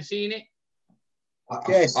got a fancy in it?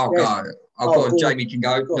 Yes. I'll go. Jamie can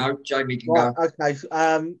go. No, Jamie can go. Okay.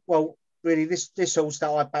 Well, really, this horse that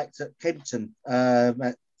I backed at Kempton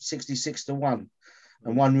at 66-1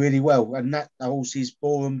 and won really well. And that horse is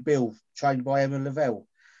Boum Photo, trained by Emma Lavelle,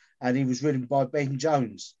 and he was ridden by Ben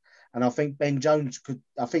Jones. And I think Ben Jones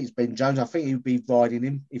I think he would be riding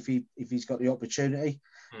him if he's got the opportunity.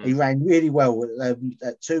 He ran really well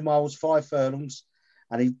at 2 miles, 5 furlongs,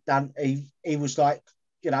 and he was like,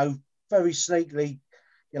 very sneakily,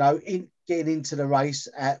 getting into the race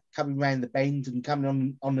coming round the bend and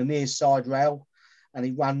coming on the near side rail, and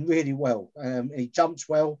he ran really well. He jumped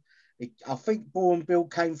well. I think Boum Photo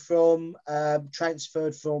came from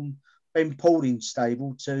transferred from Ben Paulding's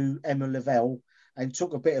stable to Emma Lavelle, and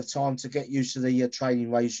took a bit of time to get used to the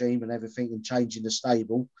training regime and everything and changing the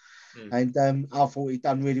stable. And I thought he'd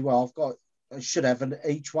done really well. I should have an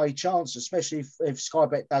each way chance, especially if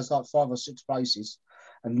Skybet does like 5 or 6 places,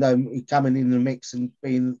 and he coming in the mix and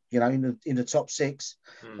being in the top 6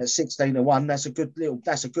 at 16-1.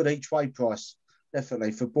 That's a good each way price,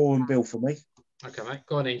 definitely for Boum Photo for me. Okay, mate.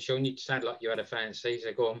 Go on then, Sean. You sound like you had a fancy,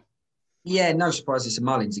 so go on. Yeah, no surprise it's a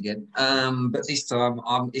Mullins again. But this time,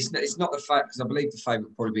 it's not the fact, because I believe the favourite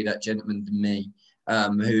will probably be that gentleman to me,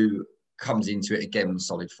 who comes into it again with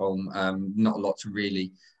solid form. Not a lot to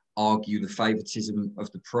really argue the favouritism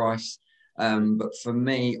of the price. But for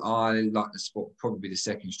me, I like the spot, probably the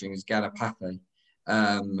second string is Galapathe,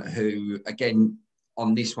 who, again,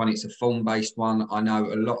 on this one, it's a form-based one. I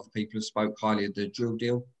know a lot of people have spoke highly of the Drill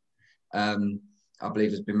Deal. I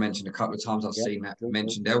believe has been mentioned a couple of times. I've seen that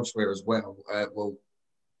mentioned elsewhere as well. Well,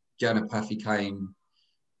 Galapathe came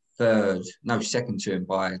second to him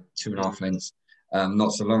by 2.5 lengths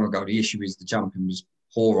not so long ago. The issue is the jumping was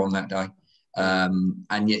poor on that day.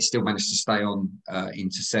 And yet still managed to stay on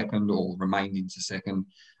into second or remained into second.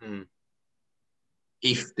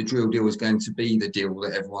 If the Drill Deal is going to be the deal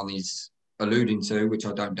that everyone is alluding to, which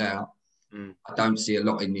I don't doubt, I don't see a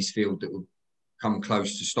lot in this field that would come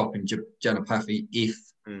close to stopping Galapathe if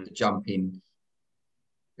the jumping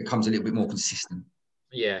becomes a little bit more consistent.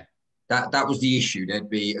 Yeah. That was the issue. There'd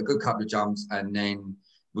be a good couple of jumps and then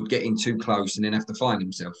would get in too close and then have to find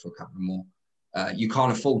himself for a couple more. You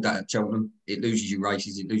can't afford that at Cheltenham. It loses you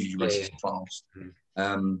races. It loses you races fast.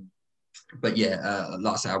 But yeah,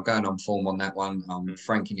 like I say, I'm going on form on that one. I'm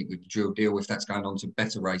franking it with the Drill Deal if that's going on to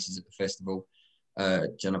better races at the festival.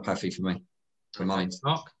 Janapathy for me. For Mullins.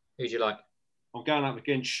 Mark, who'd you like? I'm going up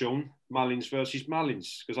against Sean, Mullins versus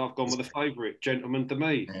Mullins, because I've gone with the favourite, Gentleman to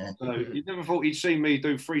Me. Yeah. So you never thought you'd see me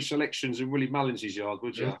do 3 selections in Willie Mullins' yard,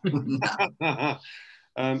 would you? No,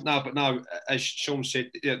 but no, as Sean said,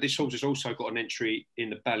 yeah, this horse has also got an entry in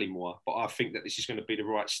the Ballymore, but I think that this is going to be the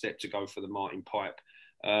right step to go for the Martin Pipe.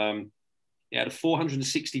 It had a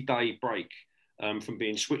 460-day break from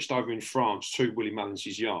being switched over in France to Willie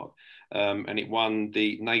Mullins' yard. And it won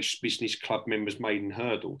the Nace Business Club Members Maiden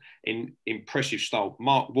Hurdle in impressive style.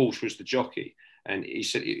 Mark Walsh was the jockey, and he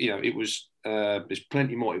said, you know, it was there's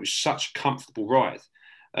plenty more. It was such a comfortable ride,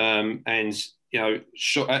 and you know,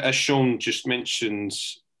 as Sean just mentioned,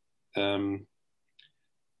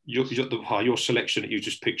 your selection that you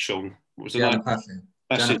just picked, Sean. What was the name?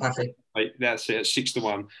 That's it, at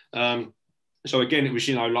 6-1. So again, it was,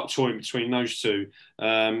 you know, like toying between those two.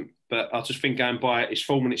 But I just think going by it's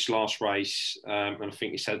 4 minutes last race, and I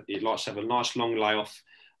think it likes to have a nice long layoff.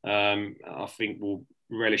 I think we'll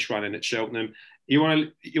relish running at Cheltenham. You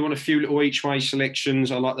want a few little each way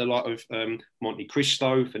selections. I like the light of Monte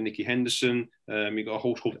Cristo for Nicky Henderson. You've got a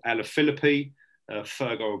horse called Alla Philippi,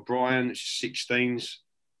 Fergo O'Brien, which is 16s.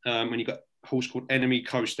 And you've got a horse called Enemy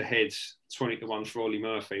Coast Ahead, 20-1 for Ollie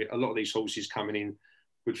Murphy. A lot of these horses coming in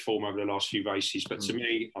good form over the last few races, but to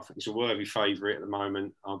me, I think it's a worthy favourite at the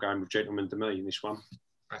moment. I'll go with Gentleman to Me in this one.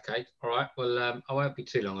 Okay, all right. Well, I won't be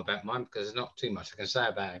too long about mine because there's not too much I can say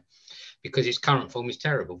about it because its current form is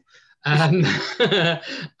terrible. I'm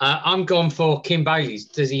gone for Kim Bailey's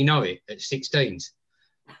Does He Know It at 16s.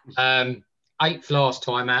 8th last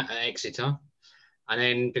time out at Exeter, and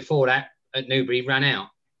then before that at Newbury ran out.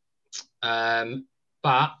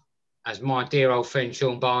 But as my dear old friend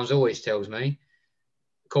Sean Barnes always tells me,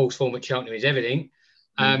 course form at Cheltenham is everything.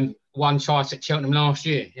 Won twice at Cheltenham last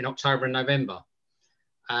year in October and November.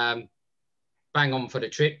 Bang on for the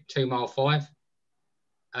trip, 2 mile 5.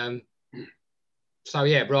 So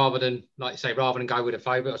yeah, rather than go with a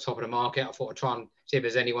favourite or top of the market, I thought I'd try and see if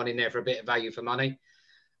there's anyone in there for a bit of value for money.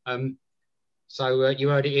 So you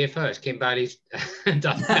heard it here first. Kim Bailey's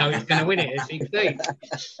doesn't know he's going to win it at 16.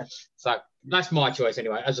 So that's my choice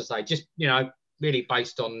anyway. As I say, just, you know, really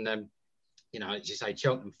based on you know, as you say,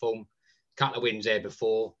 Cheltenham form, couple of wins there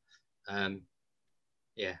before.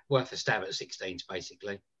 Yeah, worth a stab at 16s,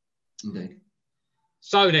 basically. Indeed.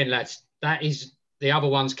 So then, lads, that is the other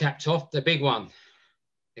one's capped off. The big one,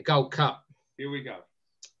 the Gold Cup. Here we go.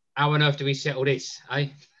 How on earth do we settle this, eh?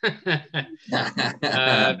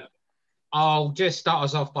 I'll just start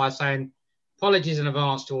us off by saying apologies in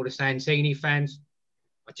advance to all the Santini fans.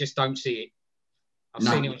 I just don't see it. I've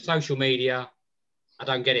seen it on social media. I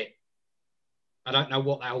don't get it. I don't know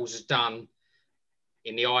what that horse has done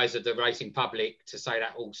in the eyes of the racing public to say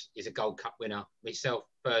that horse is a Gold Cup winner. Myself,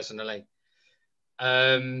 personally.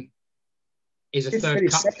 Is a third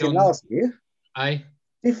cup second last year. Eh?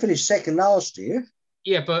 He finished second last year.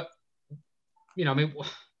 Yeah, but, you know, I mean,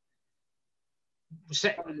 what's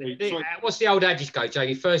the old adage go,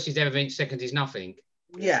 Jamie? First is everything, second is nothing.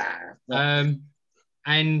 Yeah.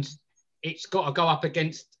 And it's got to go up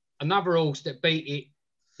against another horse that beat it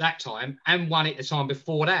that time and won it the time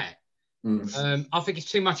before that. I think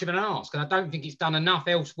it's too much of an ask, and I don't think it's done enough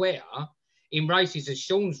elsewhere in races, as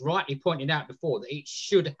Sean's rightly pointed out before, that it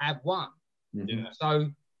should have won. Yeah. So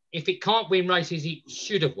if it can't win races it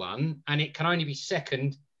should have won, and it can only be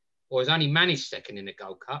second or has only managed second in the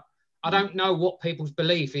Gold Cup, I don't know what people's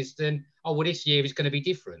belief is then, oh, well, this year is going to be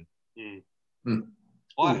different.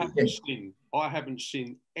 I haven't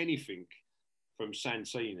seen anything from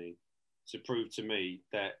Santini to prove to me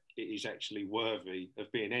that it is actually worthy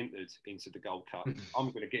of being entered into the Gold Cup.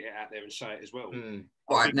 I'm going to get it out there and say it as well.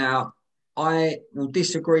 Right, now, I will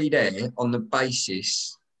disagree there on the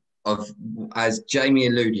basis of, as Jamie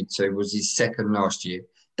alluded to, was his second last year.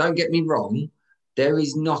 Don't get me wrong, there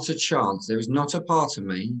is not a chance, there is not a part of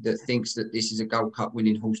me that thinks that this is a Gold Cup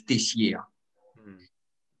winning horse this year.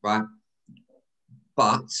 Right?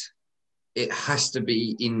 But it has to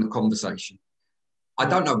be in the conversation. I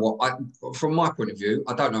don't know what, from my point of view,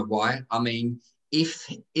 I don't know why. I mean, if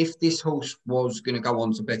this horse was going to go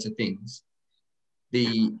on to better things,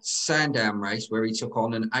 the Sandown race where he took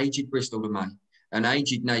on an aged Bristol de May, an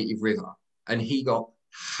aged Native River, and he got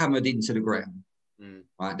hammered into the ground.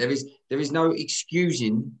 Right? There is no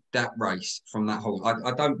excusing that race from that horse.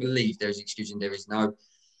 I don't believe there is excusing. There is no.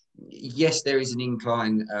 Yes, there is an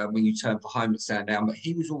incline when you turn for home at Sandown, but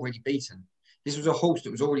he was already beaten. This was a horse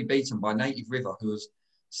that was already beaten by Native River, who has,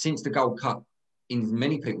 since the Gold Cup, in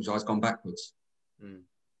many people's eyes, gone backwards.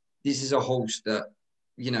 this is a horse that,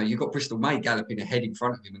 you know, you've got Bristol May galloping ahead in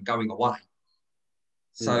front of him and going away.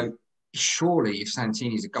 So surely if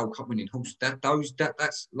Santini's a Gold Cup winning horse,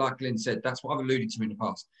 that's like Glenn said, that's what I've alluded to in the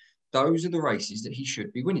past. Those are the races that he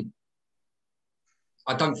should be winning.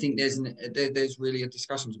 I don't think there's really a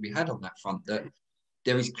discussion to be had on that front, that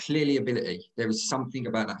there is clearly ability. There is something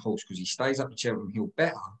about that horse, because he stays up the Cheltenham Hill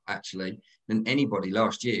better, actually, than anybody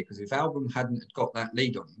last year. Because if Album hadn't got that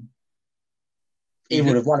lead on him, he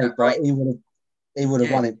would have won it by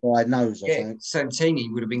won it by nose, I think. Santini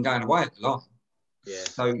would have been going away at the line. Yeah.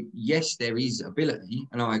 So yes, there is ability,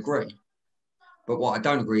 and I agree. But what I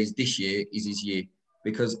don't agree is this year is his year,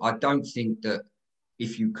 because I don't think that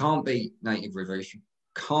if you can't beat Native River, if you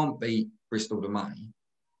can't beat Bristol de May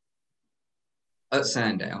at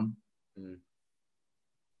Sandown,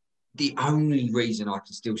 the only reason I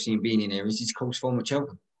can still see him being in there is his course form at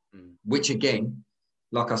Cheltenham, which again,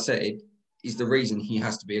 like I said, is the reason he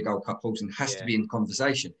has to be a Gold Cup horse and has to be in the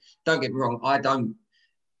conversation. Don't get me wrong, I don't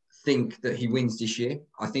think that he wins this year.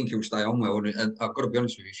 I think he'll stay on well. And I've got to be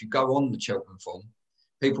honest with you, if you go on the Cheltenham form,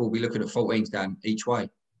 people will be looking at 14s going each way.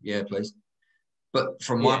 Yeah, please. But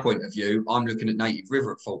from my point of view, I'm looking at Native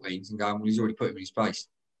River at 14s and going, well, he's already put him in his place.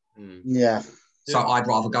 Yeah. So I'd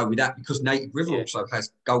rather go with that, because Native River also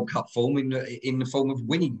has Gold Cup form in the form of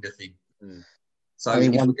winning the thing. So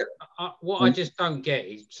what I just don't get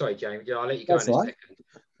is, sorry, Jamie, I'll let you go in a second.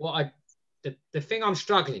 The thing I'm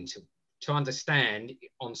struggling to understand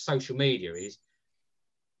on social media is,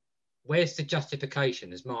 where's the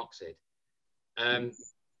justification, as Mark said? And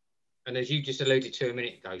as you just alluded to a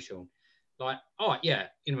minute ago, Sean, like,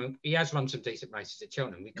 you know, he has run some decent races at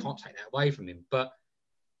Cheltenham. We can't take that away from him. But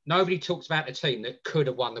nobody talks about the team that could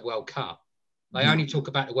have won the World Cup. They only talk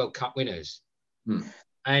about the World Cup winners.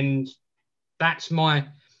 And that's what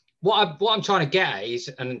I'm trying to get at is,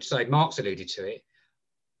 and so Mark's alluded to it,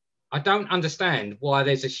 I don't understand why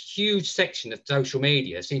there's a huge section of social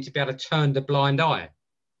media seem to be able to turn the blind eye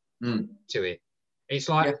to it. It's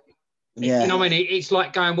like, you know what I mean? It's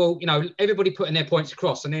like going, well, you know, everybody putting their points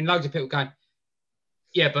across, and then loads of people going,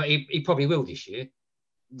 yeah, but he probably will this year.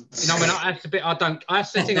 You know what I mean? That's the bit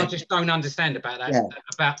that's the thing I just don't understand about that.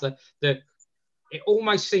 About it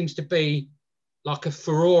almost seems to be like a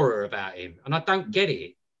furore about him, and I don't get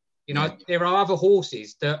it. You know, there are other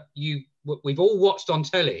horses that we've all watched on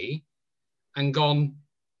telly and gone,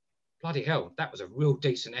 bloody hell, that was a real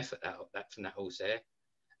decent effort that from that horse there,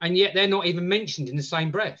 and yet they're not even mentioned in the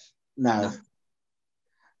same breath. No.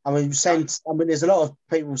 I mean, there's a lot of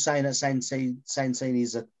people saying that Santini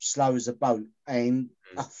is as slow as a boat, and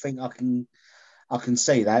I think I can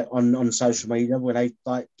see that on social media when they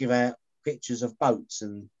like give out pictures of boats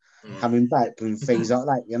and coming back and things like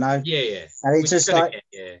that, you know. And it's just like,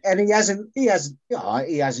 and he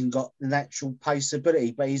hasn't got the natural pace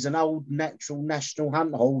ability, but he's an old natural national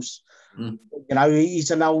hunt horse. You know, he's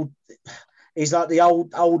like the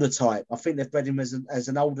older type. I think they've bred him as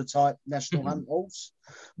an older type national hunt horse,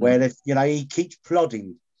 where he keeps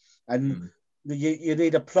plodding, and you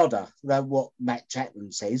need a plodder. That's what Matt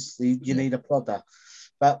Chapman says. You need a plodder,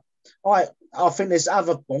 but I think there's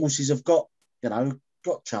other horses have got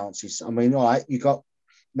chances. I mean, you got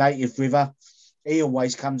Native River. He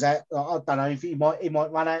always comes out. I don't know if he might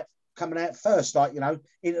run out coming out first, like, you know,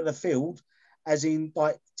 into the field, as in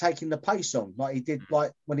like taking the pace on, like he did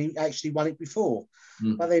like when he actually won it before.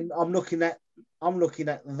 But then I'm looking at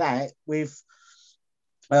that with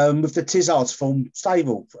the Tizards form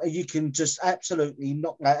stable. You can just absolutely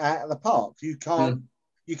knock that out of the park. You can't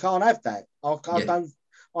have that. I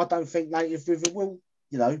don't think Native River will,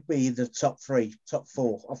 you know, be in the top 3, top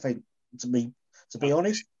 4. I think to be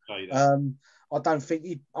honest, I don't think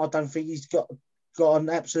he's got an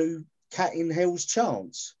absolute cat in hell's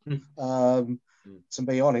chance. To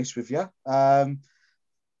be honest with you, I'm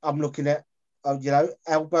looking at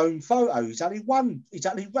Boum Photo. He's only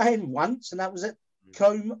ran once, and that was at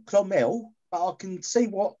Clonmel. But I can see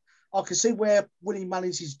where Willie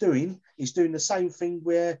Mullins is doing. He's doing the same thing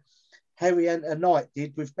where Harry and Knight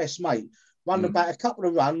did with Best Mate. Run about a couple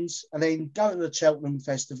of runs and then go to the Cheltenham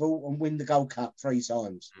Festival and win the Gold Cup 3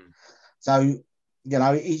 times. So, you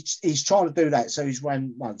know, he's trying to do that. So he's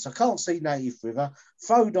run once. I can't see Native River.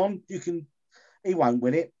 Frodon, he won't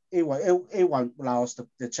win it. He won't last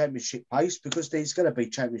the championship pace, because there's going to be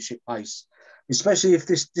championship pace, especially if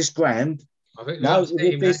this grand.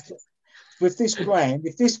 With this grand,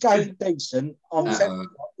 if this goes decent, I'm telling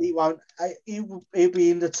you, he'll be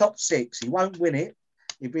in the top 6. He won't win it.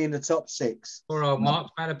 He'll be in the top 6. Poor old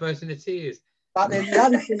Mark's about to burst into tears. But then the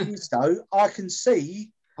other thing is, though, I can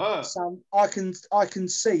see a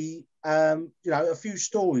few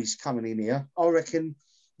stories coming in here. I reckon,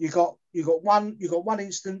 you got one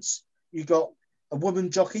instance. You got a woman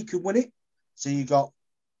jockey could win it. So you got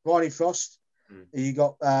Bryony Frost. You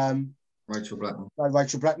got Rachel Blackmore.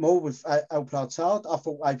 Rachel Blackmore with Albert Bartlett. I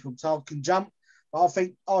thought Albert Bartlett can jump, but I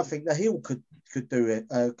think the heel could do it.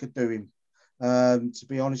 Could do him. To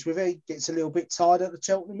be honest with you, he gets a little bit tired at the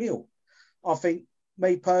Cheltenham Hill. I think,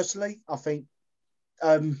 me personally, I think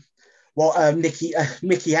what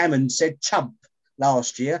Mickey Hammond said, Chump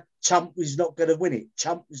last year. Chump is not going to win it.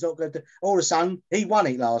 Chump is not going to. All of a sudden, he won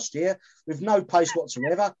it last year with no pace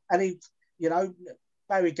whatsoever, and he,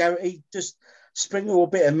 Barry Garrity just sprinkled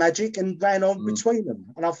a bit of magic and ran on between them.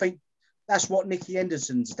 And I think that's what Nicky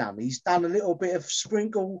Henderson's done. He's done a little bit of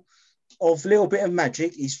sprinkle of little bit of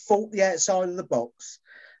magic. He's fought the outside of the box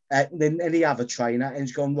than any other trainer, and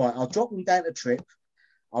he's gone, right, I'll drop him down to Trip.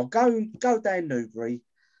 I'll go down Newbury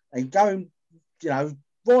and go and,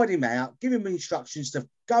 ride him out, give him instructions to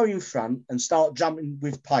go in front and start jumping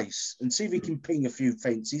with pace and see if he can ping a few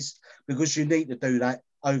fences, because you need to do that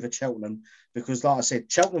over Cheltenham, because like I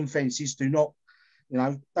said, Cheltenham fences do not,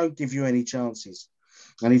 don't give you any chances.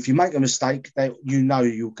 And if you make a mistake,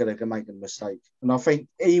 you're going to make a mistake. And I think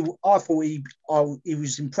I thought he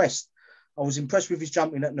was impressed. I was impressed with his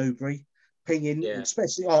jumping at Newbury, pinging,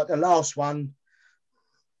 especially like the last one.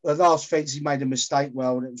 The last fence, he made a mistake.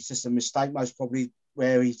 Well, it was just a mistake, most probably,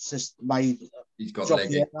 where he just made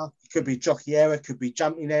jockey error. It could be jockey error, could be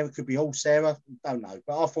jumping error, could be horse error. Don't know.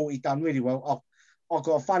 But I thought he'd done really well. I've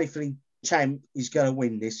got a funny feeling Champ is going to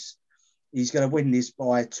win this. He's going to win this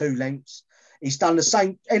by 2 lengths. He's done the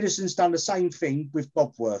same. Henderson's done the same thing with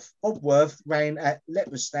Bobworth. Bobworth ran at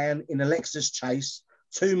Leopardstown in a Lexus Chase,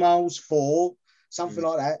 2 miles 4, something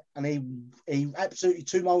like that. And he absolutely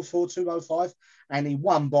 2 miles 4, 2 miles 5. And he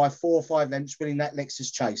won by 4 or 5 lengths winning that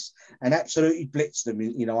Lexus Chase and absolutely blitzed them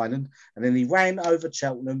in Ireland. And then he ran over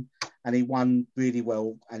Cheltenham and he won really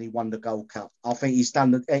well and he won the Gold Cup. I think he's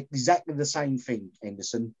done exactly the same thing,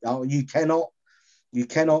 Henderson. You cannot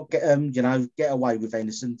get away with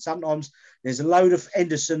Henderson. Sometimes there's a load of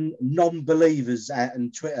Henderson non-believers out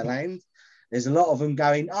in Twitter land. There's a lot of them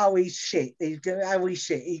going, oh, he's shit. He's got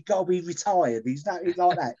to be retired. He's like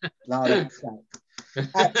that. Like crap.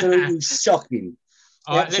 Absolutely shocking.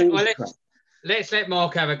 Let's let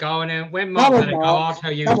Mark have a go, and then when Mark's had a go, I'll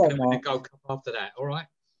tell you who's going to win the Gold Cup after that. All right,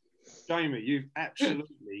 Jamie, you've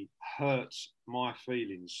absolutely hurt my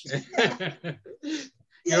feelings.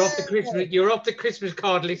 You're off the Christmas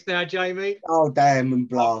card list now, Jamie. Oh, damn and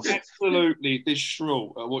blast! I'm absolutely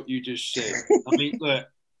distraught at what you just said. I mean, look,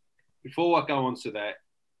 before I go on to that,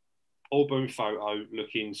 Boum Photo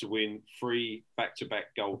looking to win 3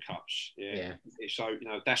 back-to-back Gold Cups. Yeah. So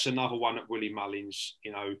that's another one at Willie Mullins.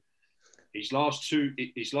 His last 2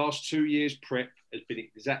 years prep has been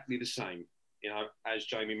exactly the same. As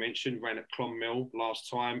Jamie mentioned, ran at Clonmel last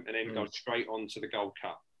time and then go straight on to the Gold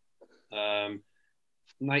Cup.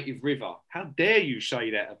 Native River. How dare you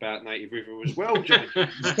say that about Native River as well, Jamie?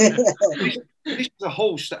 This is a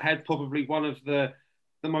horse that had probably one of the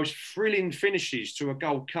most thrilling finishes to a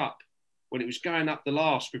Gold Cup when it was going up the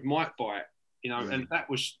last with Mike Bite, and that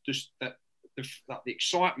was just the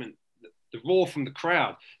excitement, the roar from the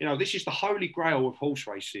crowd. This is the holy grail of horse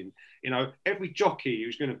racing. Every jockey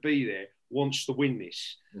who's going to be there wants to win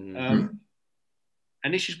this. And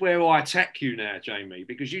this is where I attack you now, Jamie,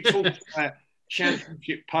 because you talked about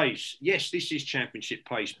championship pace. Yes, this is championship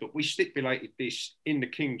pace, but we stipulated this in the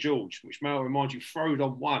King George, which may I remind you,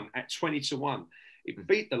 Frodon won at 20-1. It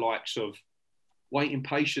beat the likes of Waiting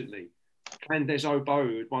Patiently, Candes Obo,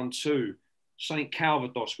 who had won 2, St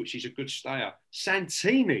Calvados, which is a good stayer,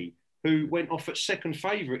 Santini, who went off at second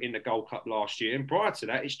favourite in the Gold Cup last year, and prior to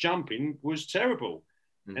that, his jumping was terrible.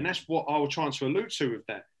 And that's what I was trying to allude to with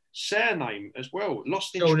that. Surname as well,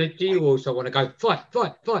 lost in... Do you also want to go, fight?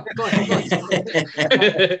 I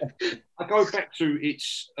go back to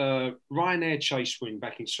its Ryanair Chase win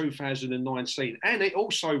back in 2019, and it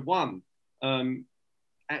also won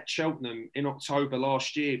at Cheltenham in October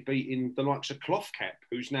last year, beating the likes of Clothcap,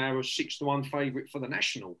 who's now a 6-1 favourite for the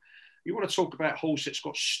National. You want to talk about a horse that's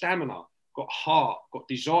got stamina, got heart, got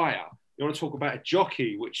desire. You want to talk about a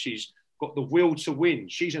jockey which has got the will to win.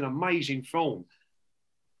 She's in amazing form.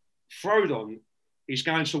 Frodon is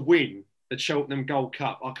going to win the Cheltenham Gold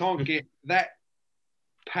Cup. I can't get that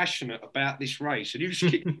passionate about this race. And you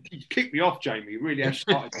just kicked me off, Jamie. You really have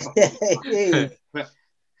started. But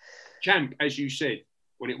Champ, as you said,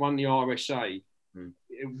 when it won the RSA,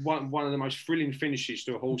 one of the most thrilling finishes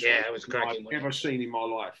to a horse race it was great, I've ever seen in my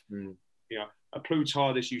life. A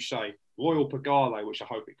Plutard, as you say, Royale Pagaille, which I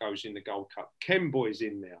hope it goes in the Gold Cup. Kemboy's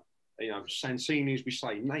in there. Santini, as we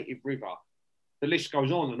say, Native River. the list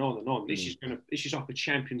goes on and on and on. This is like a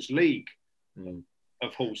Champions League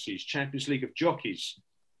of horses, Champions League of jockeys.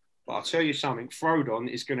 But I'll tell you something, Frodon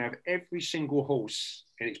is going to have every single horse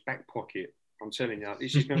in its back pocket. I'm telling you,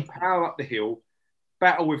 this is going to power up the hill,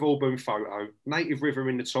 battle with Boum Photo, Native River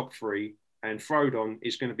in the top 3, and Frodon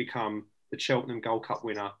is going to become the Cheltenham Gold Cup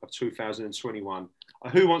winner of 2021.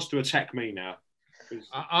 Who wants to attack me now?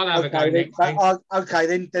 I'll have a go next. Okay,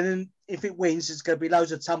 then if it wins, there's going to be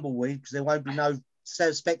loads of tumbleweed because there won't be no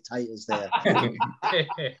spectators there.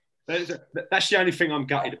 That's the only thing I'm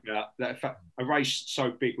gutted about. That in fact, a race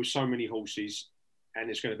so big with so many horses, and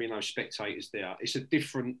there's going to be no spectators there. It's a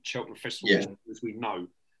different Cheltenham Festival, as we know.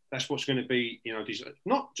 That's what's going to be, you know, these,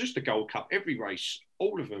 not just the Gold Cup, every race,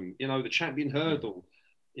 all of them. You know, the Champion Hurdle,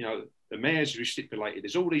 you know, the mares who stipulated.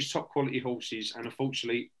 There's all these top quality horses, and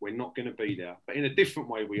unfortunately, we're not going to be there. But in a different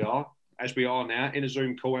way, we are, as we are now, in a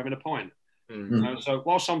Zoom call having a pint. So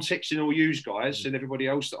whilst I'm texting all you guys and everybody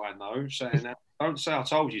else that I know, saying that, don't say I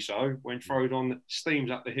told you so when Frodon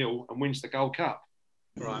steams up the hill and wins the Gold Cup.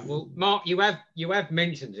 Right. Well, Mark, you have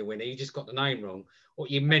mentioned the winner. You just got the name wrong.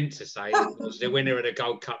 What you meant to say was the winner of the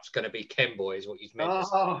Gold Cup's going to be Kemboy, is what you meant to say.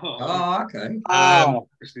 Oh, okay.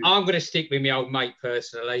 I'm going to stick with my old mate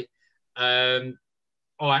personally. All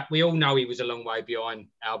right, we all know he was a long way behind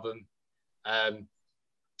Album,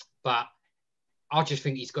 but I just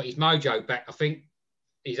think he's got his mojo back. I think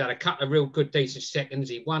he's had a couple of real good, decent seconds.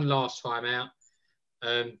 He won last time out.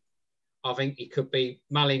 I think he could be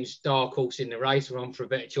Mullins' dark horse in the race, or on for a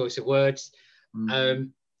better choice of words.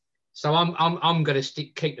 So I'm going to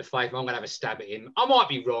keep the faith. I'm going to have a stab at him. I might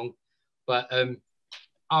be wrong, but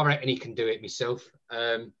I reckon he can do it myself.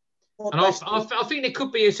 And I think there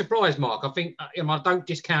could be a surprise, Mark. I think I don't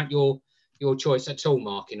discount your choice at all,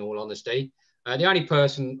 Mark. In all honesty, the only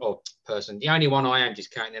the only one I am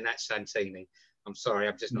discounting, and that's Santini. I'm sorry,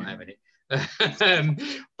 I'm just not having it.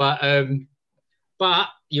 But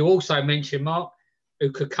you also mentioned, Mark,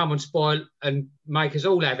 who could come and spoil and make us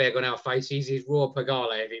all have egg on our faces, is Royale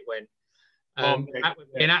Pagaille if it went. That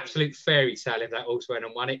would be an absolute fairy tale if that horse went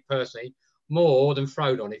and won it, personally. More than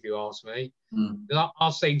Frodon, if you ask me.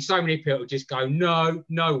 I've seen so many people just go, no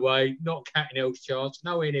way, not Cat and Hill's chance,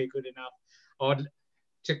 nowhere near good enough.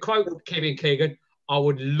 To quote Kevin Keegan, I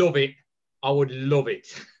would love it.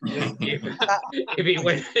 if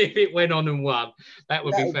it went on and won. That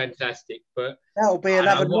would be fantastic. But that'll be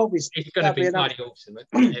another novice. It's going to be bloody awesome,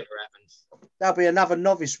 whatever happens. That'll be another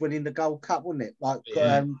novice winning the Gold Cup, wouldn't it? Like,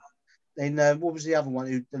 then what was the other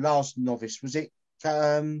one? The last novice, was it?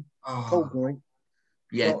 Calgary.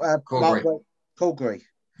 Yeah, Calgary.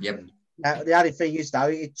 Yep. The only thing is,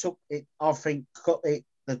 though, I think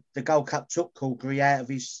the Gold Cup took Calgary out of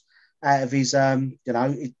his you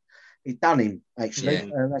know, it done him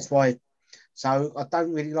actually. That's why. So I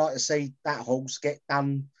don't really like to see that horse get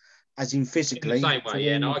done, as in physically. In the same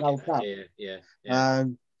way, Gold Cup. Yeah.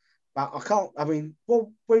 But I can't. I mean, what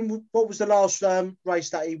was the last race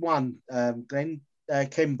that he won, Glenn?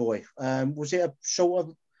 Kemboy. Was it a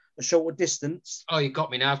shorter distance? Oh, you got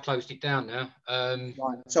me now. I've closed it down now.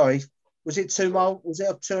 Right, sorry. Was it 2 mile? Was it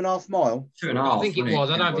a 2.5 mile? 2.5. I think it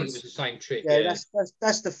was. I don't think it was the same trip. Yeah,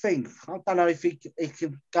 that's the thing. I don't know if he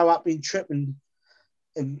could go up in trip and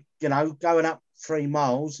you know, going up 3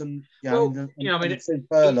 miles and you know, I mean, 2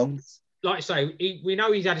 furlongs. Like I say, we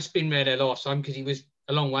know he's had a spin mare there last time because he was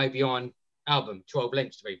a long way behind Album, 12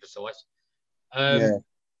 lengths to be precise. But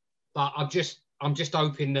I'm just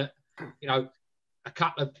hoping that, you know, a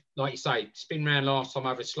couple of, like you say, spin round last time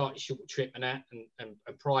over a slightly short trip and that, and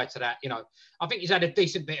prior to that, you know, I think he's had a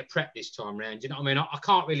decent bit of prep this time round. You know what I mean? I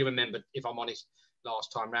can't really remember, if I'm honest,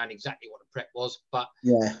 last time round exactly what the prep was, but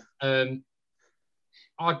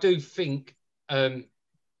I do think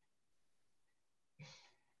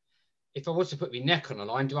if I was to put my neck on the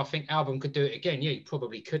line, do I think Album could do it again? Yeah, he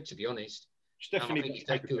probably could, to be honest. He's definitely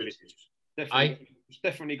got capabilities. He's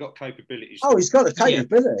definitely got capabilities. Oh, he's got the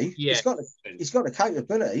capability. Yeah. He's got the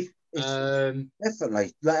capability.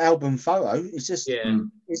 Definitely. Like Album Photo. It's just.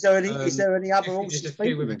 Is there any other horses? There's a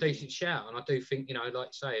few with a decent shout, and I do think, you know, like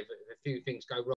I say, if a few things go wrong.